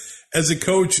 8-1 as a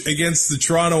coach against the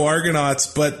Toronto Argonauts,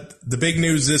 but the big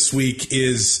news this week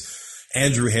is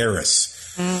Andrew Harris.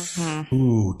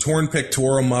 Mm-hmm. Torn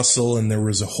pectoral muscle, and there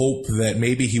was a hope that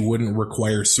maybe he wouldn't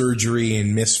require surgery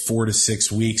and miss 4 to 6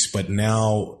 weeks, but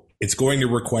now it's going to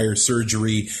require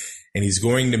surgery, and he's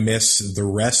going to miss the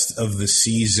rest of the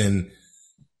season.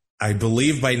 I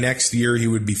believe by next year he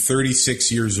would be 36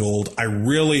 years old. I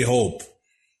really hope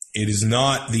it is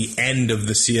not the end of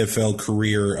the CFL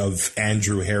career of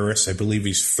Andrew Harris. I believe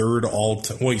he's third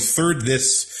he's third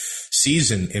this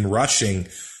season in rushing.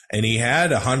 And he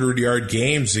had 100-yard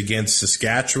games against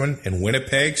Saskatchewan and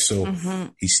Winnipeg, so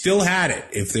he still had it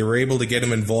if they were able to get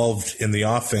him involved in the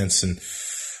offense. And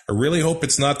I really hope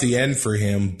it's not the end for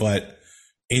him, but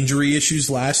injury issues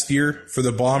last year for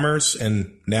the Bombers,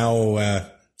 and now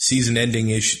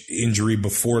season-ending injury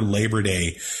before Labor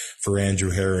Day for Andrew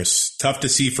Harris. Tough to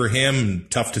see for him,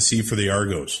 tough to see for the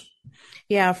Argos.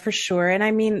 Yeah, for sure. And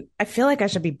I mean, I feel like I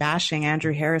should be bashing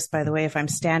Andrew Harris, by the way, if I'm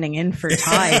standing in for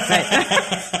Ty,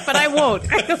 but I won't.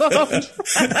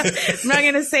 I'm not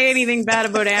going to say anything bad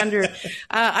about Andrew.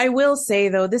 I will say,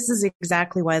 though, this is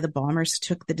exactly why the Bombers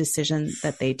took the decision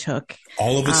that they took.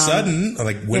 All of a sudden,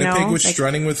 like Winnipeg was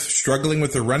struggling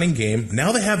with the running game.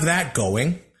 Now they have that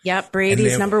going. Yep,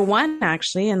 Brady's number 1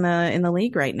 actually in the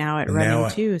league right now at running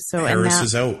too. So Harris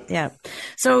is out. Yeah.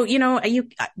 So,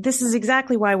 this is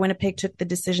exactly why Winnipeg took the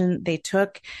decision they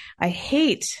took. I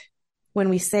hate when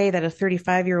we say that a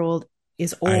 35-year-old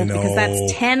is old, because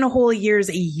that's 10 whole years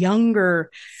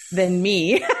younger than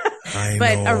me.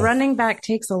 But a running back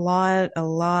takes a lot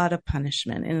of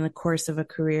punishment in the course of a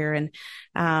career. And,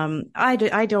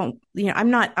 I don't,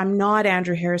 I'm not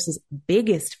Andrew Harris's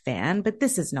biggest fan, but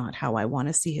this is not how I want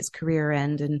to see his career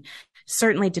end, and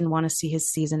certainly didn't want to see his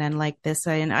season end like this.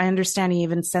 And I understand he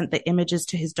even sent the images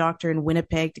to his doctor in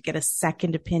Winnipeg to get a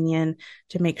second opinion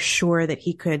to make sure that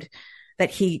he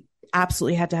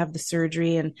absolutely had to have the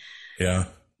surgery. And yeah.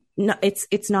 No,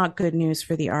 it's not good news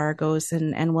for the Argos,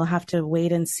 and we'll have to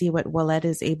wait and see what Ouellet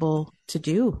is able to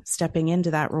do stepping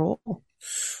into that role.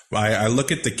 I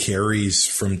look at the carries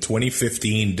from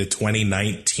 2015 to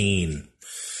 2019.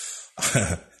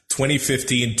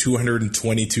 2015,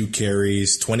 222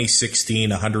 carries. 2016,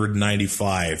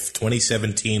 195.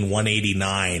 2017,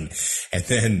 189. And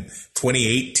then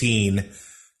 2018,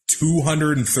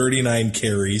 239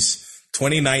 carries.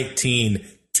 2019,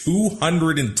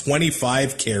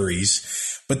 225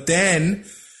 carries. But then,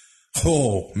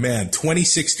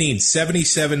 2016,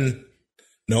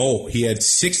 he had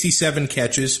 67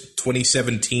 catches.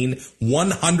 2017,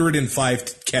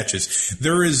 105 catches.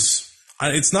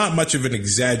 It's not much of an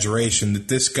exaggeration that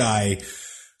this guy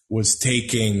was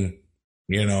taking,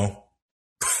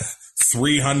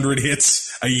 300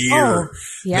 hits a year.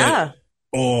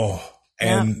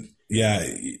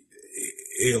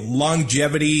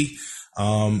 Longevity.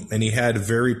 And he had a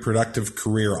very productive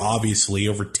career, obviously,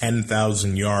 over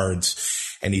 10,000 yards.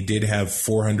 And he did have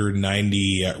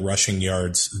 490 rushing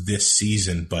yards this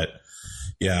season. But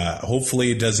yeah,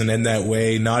 hopefully it doesn't end that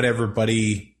way. Not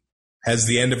everybody has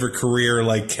the end of a career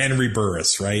like Henry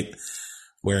Burris, right?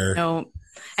 where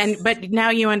but now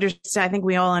you understand. I think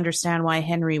we all understand why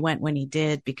Henry went when he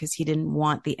did, because he didn't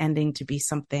want the ending to be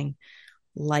something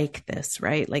like this,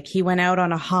 right? Like, he went out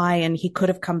on a high and he could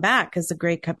have come back as a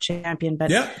Grey Cup champion,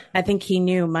 but I think he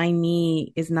knew, my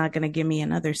knee is not going to give me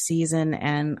another season,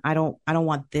 and I don't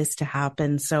want this to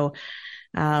happen. So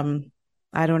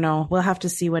I don't know. We'll have to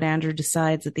see what Andrew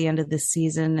decides at the end of this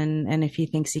season, and if he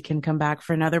thinks he can come back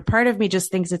for another. Part of me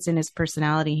just thinks it's in his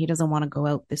personality. He doesn't want to go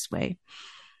out this way.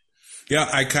 Yeah,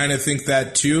 I kind of think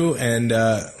that too, and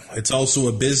it's also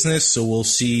a business, so we'll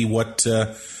see what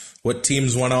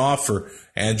teams want to offer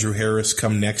Andrew Harris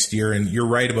come next year. And you're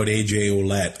right about AJ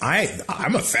Ouellette.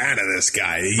 I'm a fan of this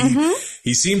guy.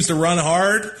 He seems to run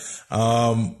hard,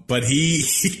 but he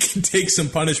can take some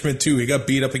punishment too. He got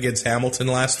beat up against Hamilton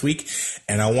last week,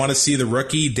 and I want to see the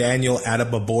rookie Daniel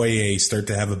Adebaboye start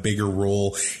to have a bigger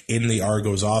role in the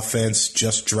Argos offense.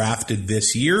 Just drafted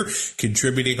this year,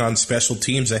 contributing on special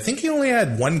teams. I think he only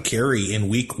had one carry in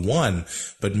week 1,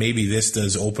 but maybe this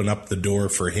does open up the door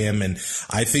for him. And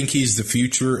I think he's the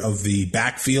future of the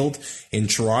backfield in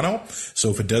Toronto. So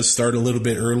if it does start a little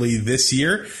bit early this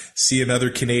year, see another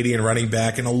Canadian running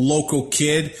back and a local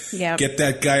kid, get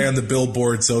that guy on the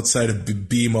billboards outside of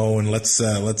BMO, and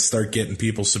let's start getting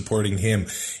people supporting him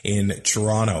in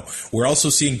Toronto. We're also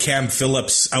seeing Cam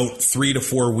Phillips out 3 to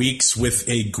 4 weeks with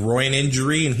a groin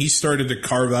injury, and he started to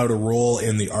carve out a role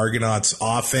in the Argonauts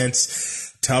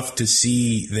offense. Tough to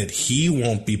see that he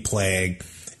won't be playing.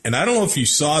 And I don't know if you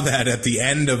saw that at the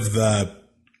end of the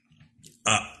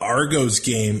Argos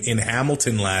game in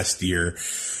Hamilton last year.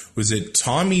 Was it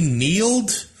Tommy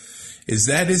Neild? Is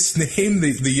that his name?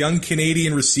 The young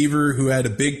Canadian receiver who had a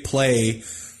big play.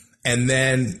 And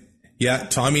then,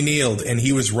 Tommy Neild. And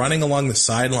he was running along the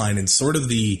sideline, and sort of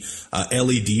the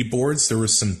LED boards, there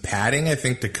was some padding, I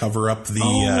think, to cover up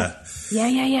the...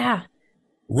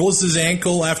 Rolls his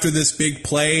ankle after this big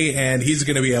play, and he's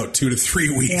going to be out 2 to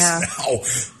 3 weeks now.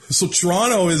 So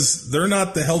Toronto they're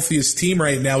not the healthiest team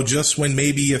right now, just when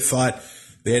maybe you thought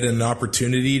they had an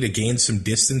opportunity to gain some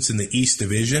distance in the East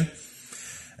Division.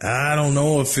 I don't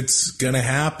know if it's going to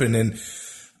happen. And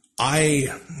I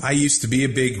used to be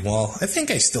I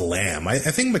think I still am. I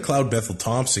think McLeod Bethel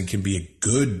Thompson can be a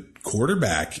good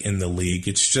quarterback in the league.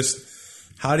 It's just,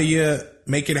 how do you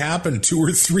make it happen 2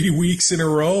 or 3 weeks in a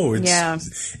row?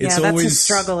 It's that's always a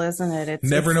struggle, isn't it? It's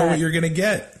know what you're going to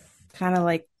get. Kind of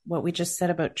like what we just said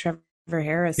about Trevor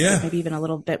Harris, maybe even a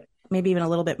little bit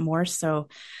more so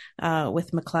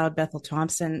with McLeod Bethel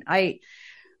Thompson. I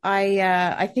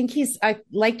think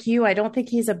like you. I don't think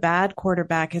he's a bad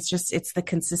quarterback. It's the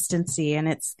consistency,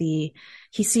 and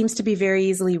he seems to be very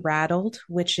easily rattled,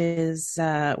 which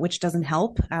doesn't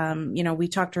help. We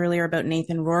talked earlier about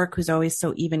Nathan Rourke, who's always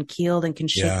so even keeled and can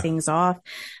shake things off.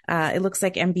 It looks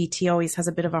like MBT always has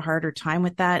a bit of a harder time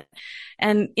with that.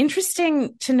 And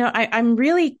interesting to know, I'm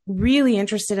really, really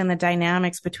interested in the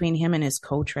dynamics between him and his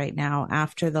coach right now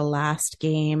after the last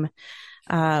game.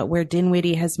 Where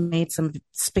Dinwiddie has made some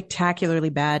spectacularly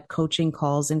bad coaching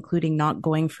calls, including not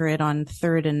going for it on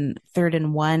third and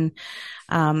 1.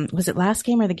 Was it last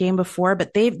game or the game before?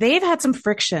 But they've had some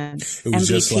friction.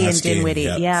 MBT and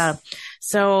Dinwiddie. Yeah.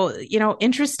 So,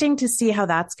 interesting to see how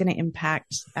that's going to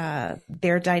impact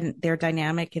their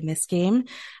dynamic in this game.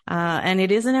 And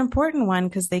it is an important one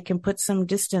because they can put some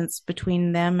distance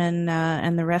between them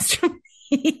and the rest of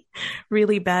the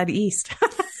really bad East.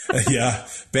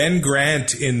 Ben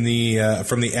Grant from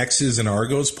the X's and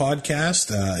Argos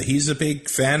podcast. He's a big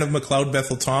fan of McLeod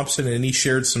Bethel Thompson, and he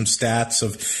shared some stats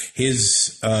of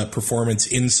his performance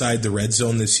inside the red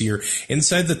zone this year.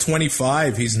 Inside the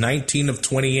 25, he's 19 of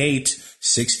 28,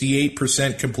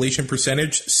 68% completion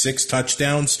percentage, 6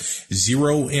 touchdowns,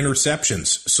 0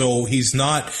 interceptions. So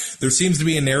there seems to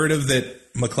be a narrative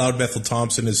that McLeod Bethel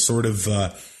Thompson has sort of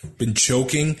been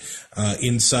choking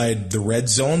inside the red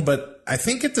zone, but I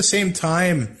think at the same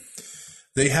time,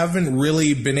 they haven't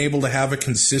really been able to have a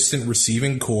consistent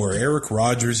receiving core. Eric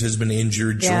Rogers has been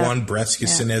injured. Jawan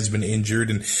Breskison has been injured.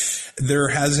 And there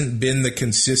hasn't been the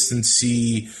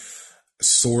consistency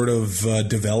sort of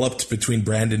developed between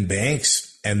Brandon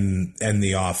Banks and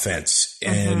the offense.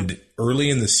 And early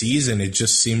in the season, it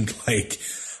just seemed like,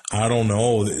 I don't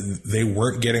know, they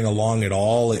weren't getting along at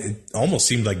all. It almost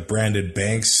seemed like Brandon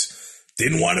Banks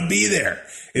didn't want to be there.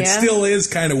 It still is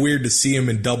kind of weird to see him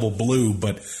in double blue,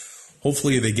 but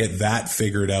hopefully they get that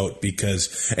figured out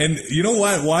and you know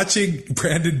what? Watching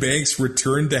Brandon Banks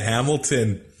return to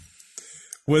Hamilton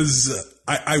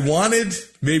I wanted,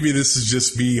 maybe this is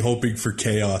just me hoping for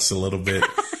chaos a little bit.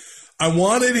 I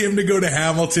wanted him to go to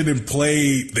Hamilton and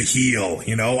play the heel,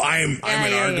 I'm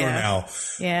an Argo now.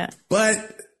 Yeah.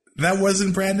 But that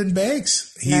wasn't Brandon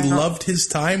Banks. He loved his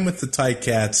time with the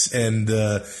Ticats, and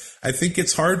I think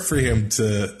it's hard for him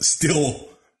to still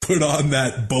put on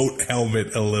that boat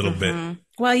helmet a little bit.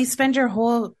 Well, you spend your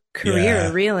whole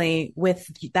career really with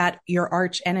that your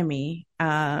arch enemy,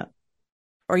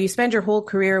 or you spend your whole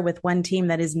career with one team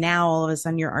that is now all of a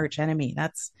sudden your arch enemy.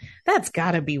 That's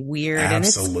got to be weird.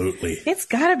 Absolutely. And it's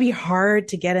got to be hard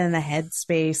to get in the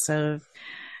headspace of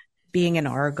being an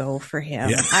Argo for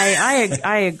him. Yeah.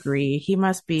 I agree. He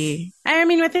must be. I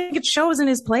mean, I think it shows in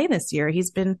his play this year.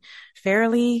 He's been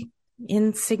fairly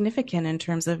insignificant in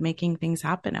terms of making things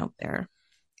happen out there.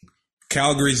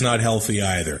 Calgary's not healthy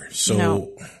either.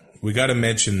 So we got to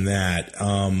mention that.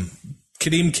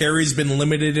 Kadeem Carey's been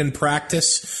limited in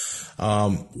practice.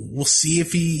 We'll see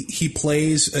if he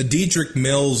plays. Dedrick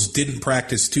Mills didn't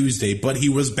practice Tuesday, but he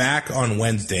was back on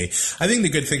Wednesday. I think the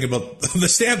good thing about the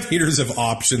Stampeders have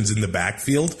options in the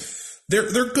backfield.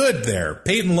 They're good there.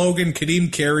 Peyton Logan,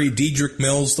 Kadeem Carey, Dedrick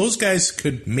Mills, those guys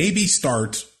could maybe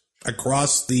start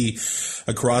across the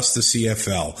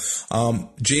CFL.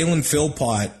 Jalen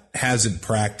Philpott hasn't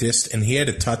practiced, and he had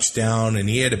a touchdown, and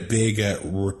he had a big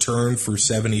return for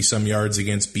 70-some yards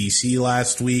against BC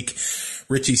last week.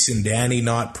 Richie Sindani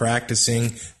not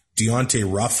practicing. Deontay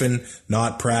Ruffin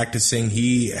not practicing.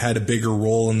 He had a bigger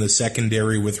role in the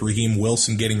secondary with Raheem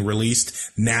Wilson getting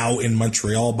released, now in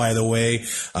Montreal, by the way.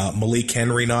 Malik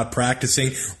Henry not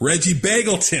practicing. Reggie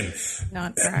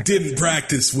Bagleton didn't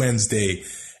practice Wednesday.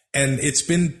 And it's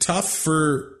been tough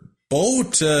for Bo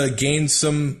to gain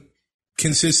some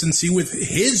consistency with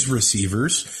his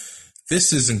receivers.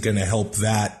 This isn't going to help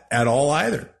that at all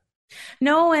either.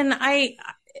 No, and I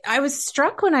was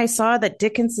struck when I saw that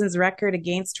Dickinson's record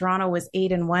against Toronto was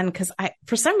 8-1, because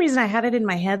for some reason I had it in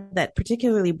my head that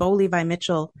particularly Bo Levi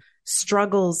Mitchell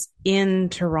struggles in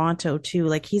Toronto too.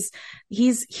 Like he's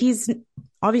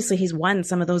obviously he's won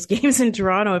some of those games in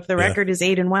Toronto if the record is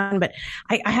 8-1, but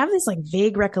I have this like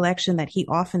vague recollection that he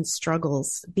often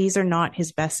struggles. These are not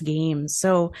his best games.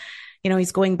 So,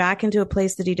 he's going back into a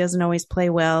place that he doesn't always play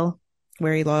well,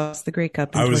 where he lost the Grey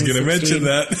Cup. I was going to mention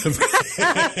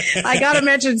that. I got to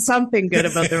mention something good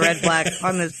about the Red Black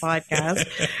on this podcast.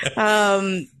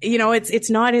 It's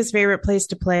not his favorite place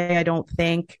to play, I don't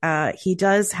think. He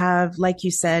does have, like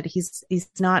you said, he's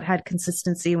not had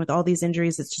consistency with all these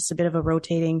injuries. It's just a bit of a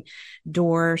rotating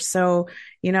door. So,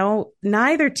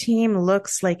 neither team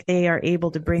looks like they are able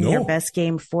to bring their best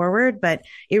game forward, but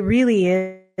it really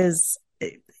is.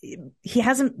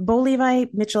 Bo Levi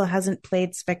Mitchell hasn't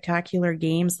played spectacular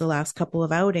games the last couple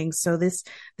of outings. So this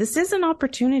is an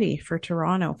opportunity for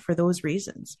Toronto for those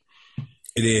reasons.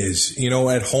 It is.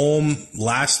 At home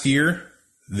last year,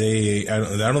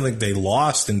 I don't think they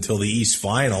lost until the East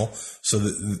Final. So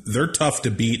they're tough to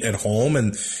beat at home,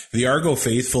 and the Argo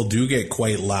faithful do get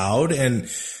quite loud. And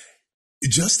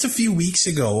just a few weeks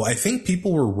ago, I think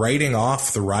people were writing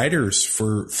off the Riders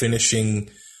for finishing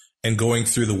and going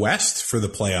through the West for the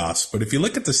playoffs. But if you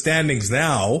look at the standings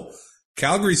now,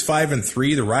 Calgary's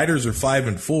 5-3, the Riders are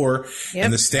 5-4,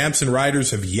 and the Stamps and Riders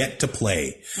have yet to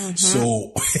play. Mm-hmm.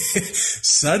 So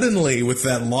suddenly, with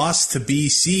that loss to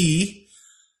BC,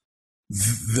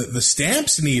 the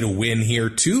Stamps need a win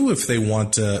here too if they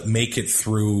want to make it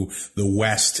through the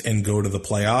West and go to the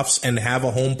playoffs and have a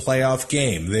home playoff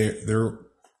game. They're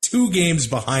 2 games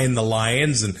behind the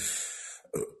Lions, and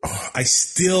I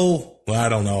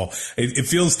don't know. It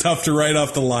feels tough to write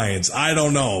off the Lions. I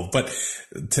don't know. But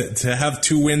to have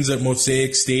 2 wins at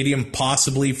Mosaic Stadium,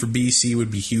 possibly for BC, would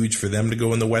be huge for them to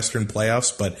go in the Western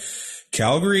playoffs. But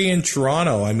Calgary and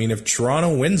Toronto, I mean, if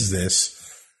Toronto wins this,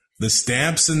 the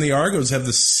Stamps and the Argos have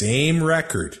the same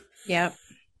record. Yep.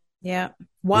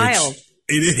 Wild.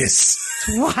 It is.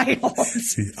 It's wild.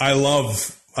 I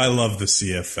love the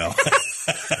CFL.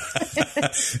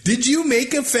 Did you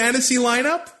make a fantasy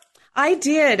lineup? I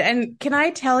did. And can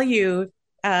I tell you,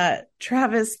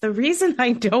 Travis, the reason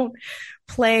I don't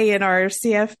play in our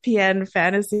CFPN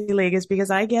fantasy league is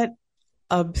because I get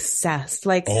obsessed,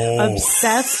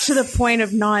 obsessed to the point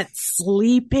of not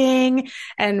sleeping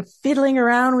and fiddling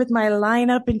around with my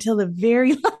lineup until the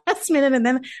very last minute. And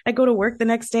then I go to work the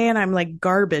next day and I'm like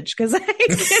garbage because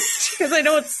I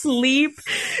don't sleep.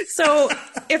 So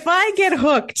if I get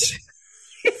hooked,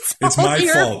 it's my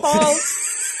fault.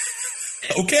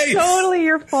 Okay. Totally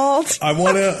your fault. I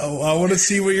want to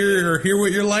see hear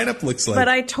what your lineup looks like. But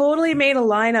I totally made a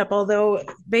lineup, although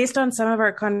based on some of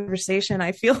our conversation,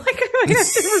 I feel like I'm might have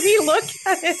to relook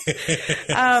at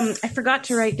it. I forgot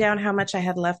to write down how much I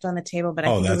had left on the table, but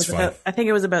I think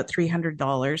it was about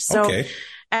 $300. So okay.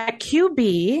 At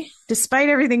QB, despite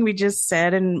everything we just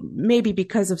said, and maybe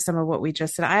because of some of what we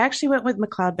just said, I actually went with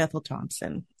McLeod Bethel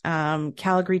Thompson.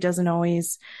 Calgary doesn't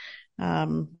always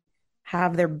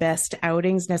have their best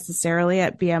outings necessarily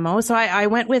at BMO. So I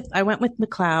went with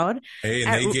McLeod. Hey,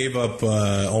 and they gave up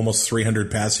almost 300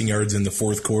 passing yards in the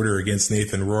fourth quarter against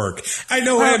Nathan Rourke. I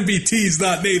know MBT's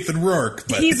not Nathan Rourke,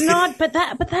 but he's not. But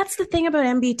that's the thing about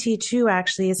MBT too.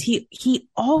 Actually, is he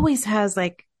always has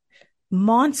like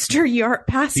monster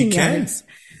passing yards.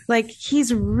 Like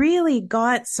he's really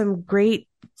got some great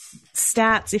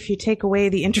stats if you take away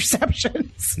the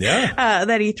interceptions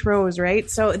that he throws, right?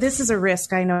 So this is a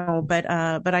risk, I know, but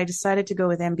I decided to go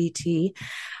with MBT.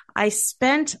 I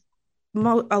spent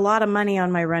a lot of money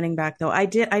on my running back, though. I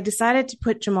decided to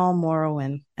put Jamal Morrow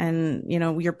in, and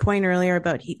your point earlier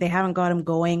about they haven't got him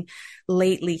going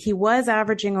lately. He was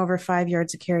averaging over 5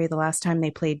 yards a carry the last time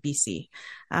they played BC,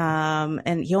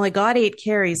 and he only got 8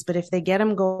 carries. But if they get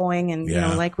him going, and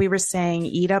like we were saying,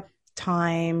 eat up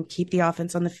time, keep the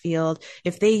offense on the field,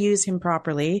 if they use him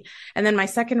properly. And then my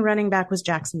second running back was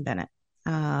Jackson Bennett.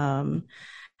 And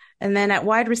then at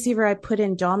wide receiver, I put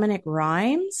in Dominic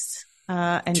Rhymes.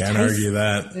 Can't argue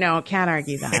that. No, can't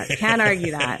argue that. Can't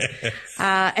argue that.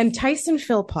 And Tyson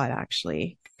Philpott,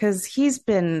 actually, because he's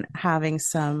been having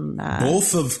some. I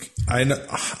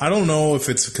don't know if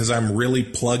it's because I'm really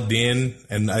plugged in,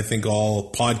 and I think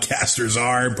all podcasters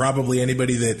are, and probably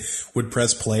anybody that would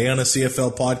press play on a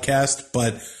CFL podcast,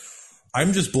 but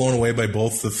I'm just blown away by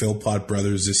both the Philpott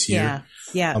brothers this year.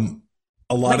 Yeah.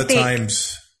 A lot of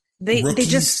times. They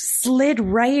just slid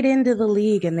right into the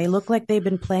league, and they look like they've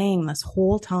been playing this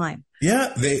whole time.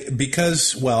 Yeah,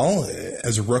 because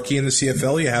as a rookie in the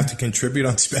CFL, you have to contribute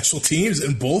on special teams,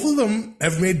 and both of them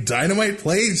have made dynamite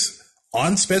plays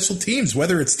on special teams,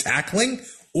 whether it's tackling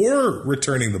or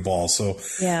returning the ball. So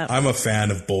I'm a fan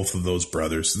of both of those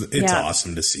brothers. It's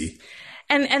awesome to see.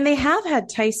 And they have had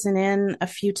Tyson in a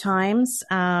few times.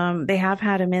 They have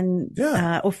had him in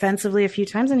offensively a few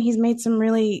times, and he's made some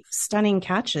really stunning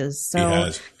catches. So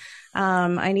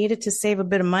I needed to save a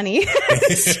bit of money.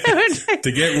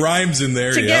 To get Rhymes in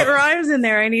there. Get Rhymes in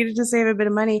there, I needed to save a bit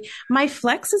of money. My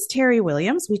flex is Terry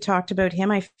Williams. We talked about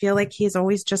him. I feel like he's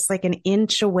always just like an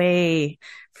inch away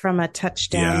from a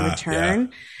touchdown return.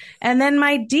 Yeah. And then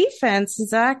my defense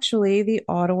is actually the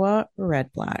Ottawa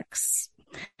Redblacks.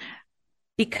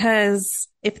 Because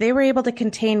if they were able to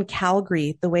contain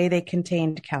Calgary the way they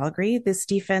contained Calgary, this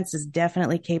defense is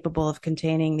definitely capable of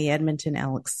containing the Edmonton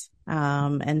Elks.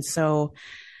 And so,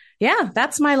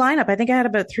 that's my lineup. I think I had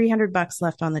about $300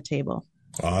 left on the table.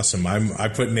 Awesome. I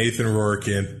put Nathan Rourke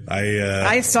in.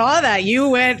 I saw that you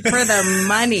went for the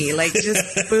money, like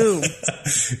just boom.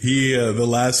 He the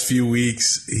last few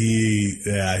weeks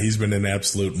he's been an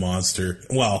absolute monster.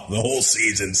 Well, the whole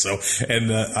season. So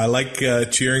and I like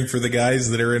cheering for the guys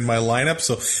that are in my lineup.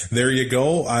 So there you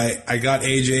go. I got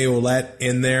AJ Ouellette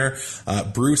in there.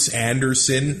 Bruce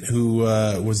Anderson, who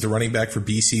was the running back for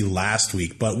BC last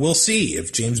week. But we'll see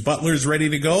if James Butler's ready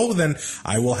to go. Then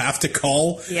I will have to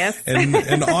call. Yes. And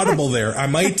an audible there.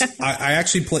 I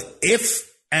actually play, if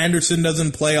Anderson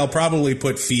doesn't play, I'll probably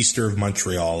put Feaster of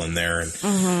Montreal in there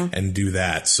and do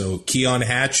that. So Keon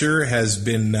Hatcher has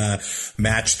been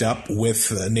matched up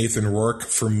with Nathan Rourke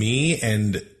for me,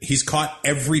 and he's caught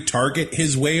every target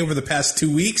his way over the past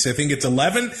 2 weeks. I think it's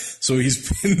 11. So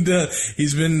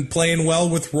he's been playing well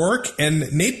with Rourke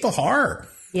and Nate Bahar.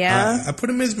 Yeah. I put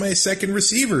him as my second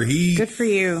receiver. Good for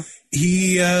you.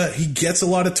 He gets a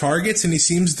lot of targets, and he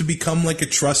seems to become like a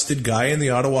trusted guy in the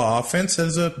Ottawa offense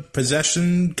as a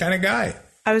possession kind of guy.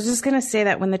 I was just going to say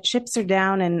that when the chips are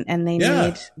down and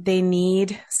they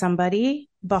need somebody,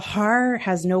 Bahar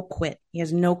has no quit. He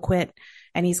has no quit,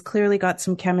 and he's clearly got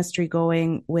some chemistry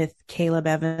going with Caleb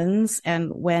Evans. And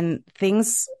when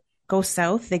things go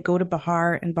south, they go to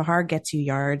Bahar, and Bahar gets you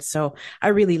yards. So I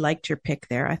really liked your pick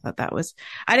there. I thought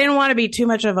I didn't want to be too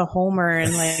much of a homer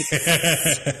and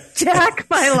stack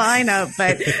my lineup,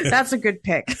 but that's a good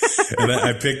pick. And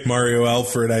I picked Mario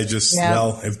Alford. If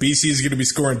BC is going to be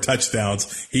scoring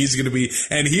touchdowns, he's going to be,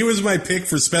 and he was my pick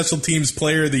for Special Teams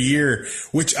Player of the Year,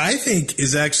 which I think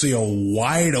is actually a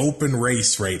wide open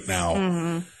race right now.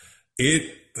 Mm-hmm.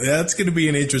 That's going to be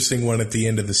an interesting one at the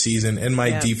end of the season. And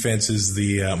my defense is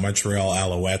the Montreal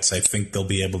Alouettes. I think they'll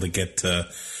be able to get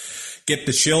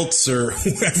the Schultz or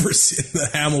whoever's in the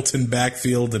Hamilton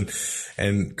backfield and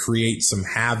and create some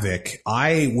havoc.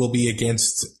 I will be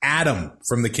against Adam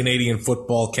from the Canadian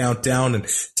Football Countdown, and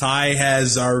Ty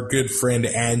has our good friend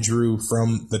Andrew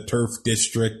from the Turf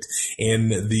District in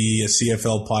the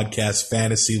CFL Podcast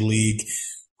Fantasy League.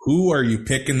 Who are you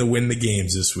picking to win the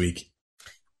games this week?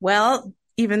 Well,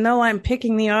 even though I'm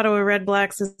picking the Ottawa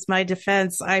Redblacks as my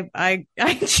defense, I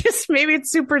just, maybe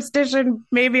it's superstition.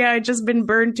 Maybe I've just been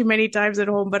burned too many times at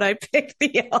home, but I picked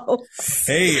the Elks.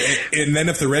 Hey, and then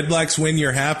if the Redblacks win,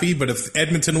 you're happy. But if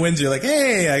Edmonton wins, you're like,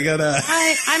 hey,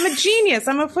 I'm a genius.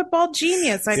 I'm a football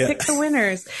genius. I picked the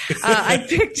winners. I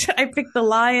picked the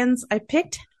Lions. I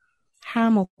picked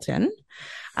Hamilton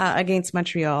against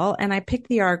Montreal, and I picked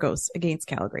the Argos against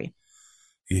Calgary.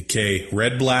 Okay,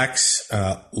 Redblacks,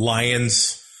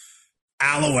 Lions,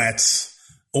 Alouettes.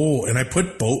 Oh, and I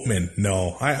put Boatman.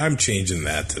 No, I'm changing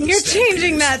that. To the You're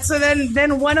changing that, so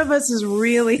then one of us is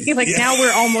really now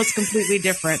we're almost completely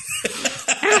different.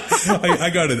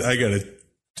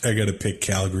 I gotta pick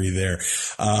Calgary there.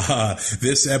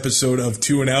 This episode of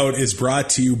Two and Out is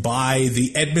brought to you by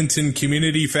the Edmonton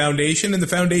Community Foundation, and the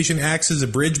foundation acts as a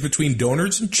bridge between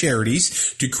donors and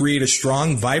charities to create a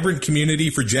strong, vibrant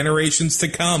community for generations to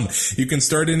come. You can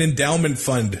start an endowment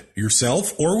fund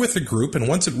yourself or with a group, and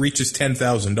once it reaches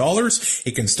 $10,000,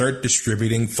 it can start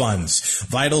distributing funds.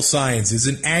 Vital Signs is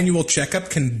an annual checkup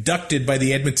conducted by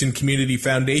the Edmonton Community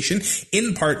Foundation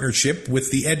in partnership with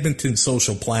the Edmonton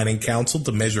Social Planning Council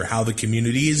to measure how the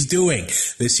community is doing.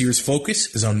 This year's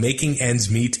focus is on making ends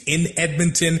meet in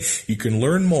Edmonton. You can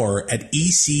learn more at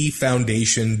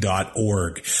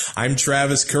ecfoundation.org. I'm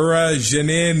Travis Cura.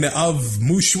 Janine of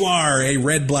Mouchoir, a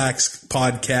Redblacks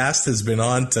podcast, has been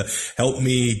on to help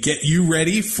me get you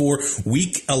ready for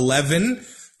week 11.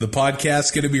 The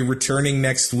podcast going to be returning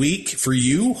next week for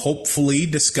you, hopefully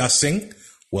discussing,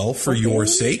 well, for your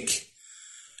sake,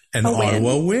 an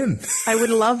Ottawa win. I would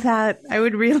love that. I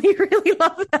would really, really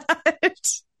love that.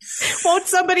 Won't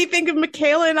somebody think of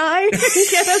Michaela and I and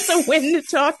get us a win to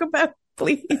talk about,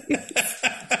 please?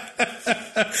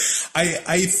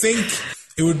 I think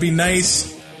it would be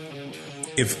nice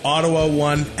if Ottawa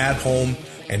won at home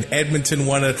and Edmonton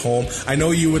won at home. I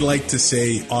know you would like to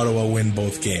say Ottawa win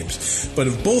both games, but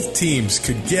if both teams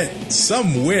could get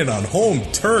some win on home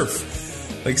turf,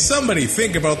 like somebody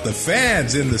think about the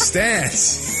fans in the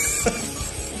stands.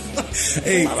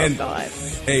 Hey,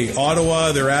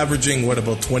 Ottawa, they're averaging,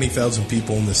 about 20,000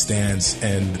 people in the stands,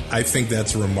 and I think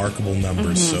that's a remarkable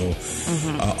number. So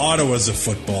Ottawa's a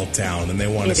football town, and they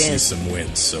want to see some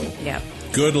wins. So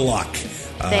good luck.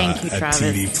 Thank you, Travis.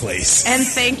 At TD Place. And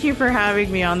thank you for having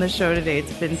me on the show today.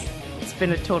 It's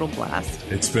been a total blast.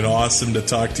 It's been awesome to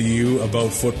talk to you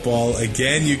about football.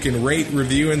 Again, you can rate,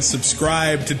 review, and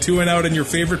subscribe to Two and Out on your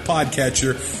favorite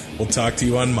podcatcher. We'll talk to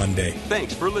you on Monday.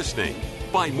 Thanks for listening.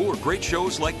 Find more great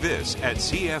shows like this at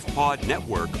CF Pod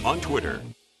Network on Twitter.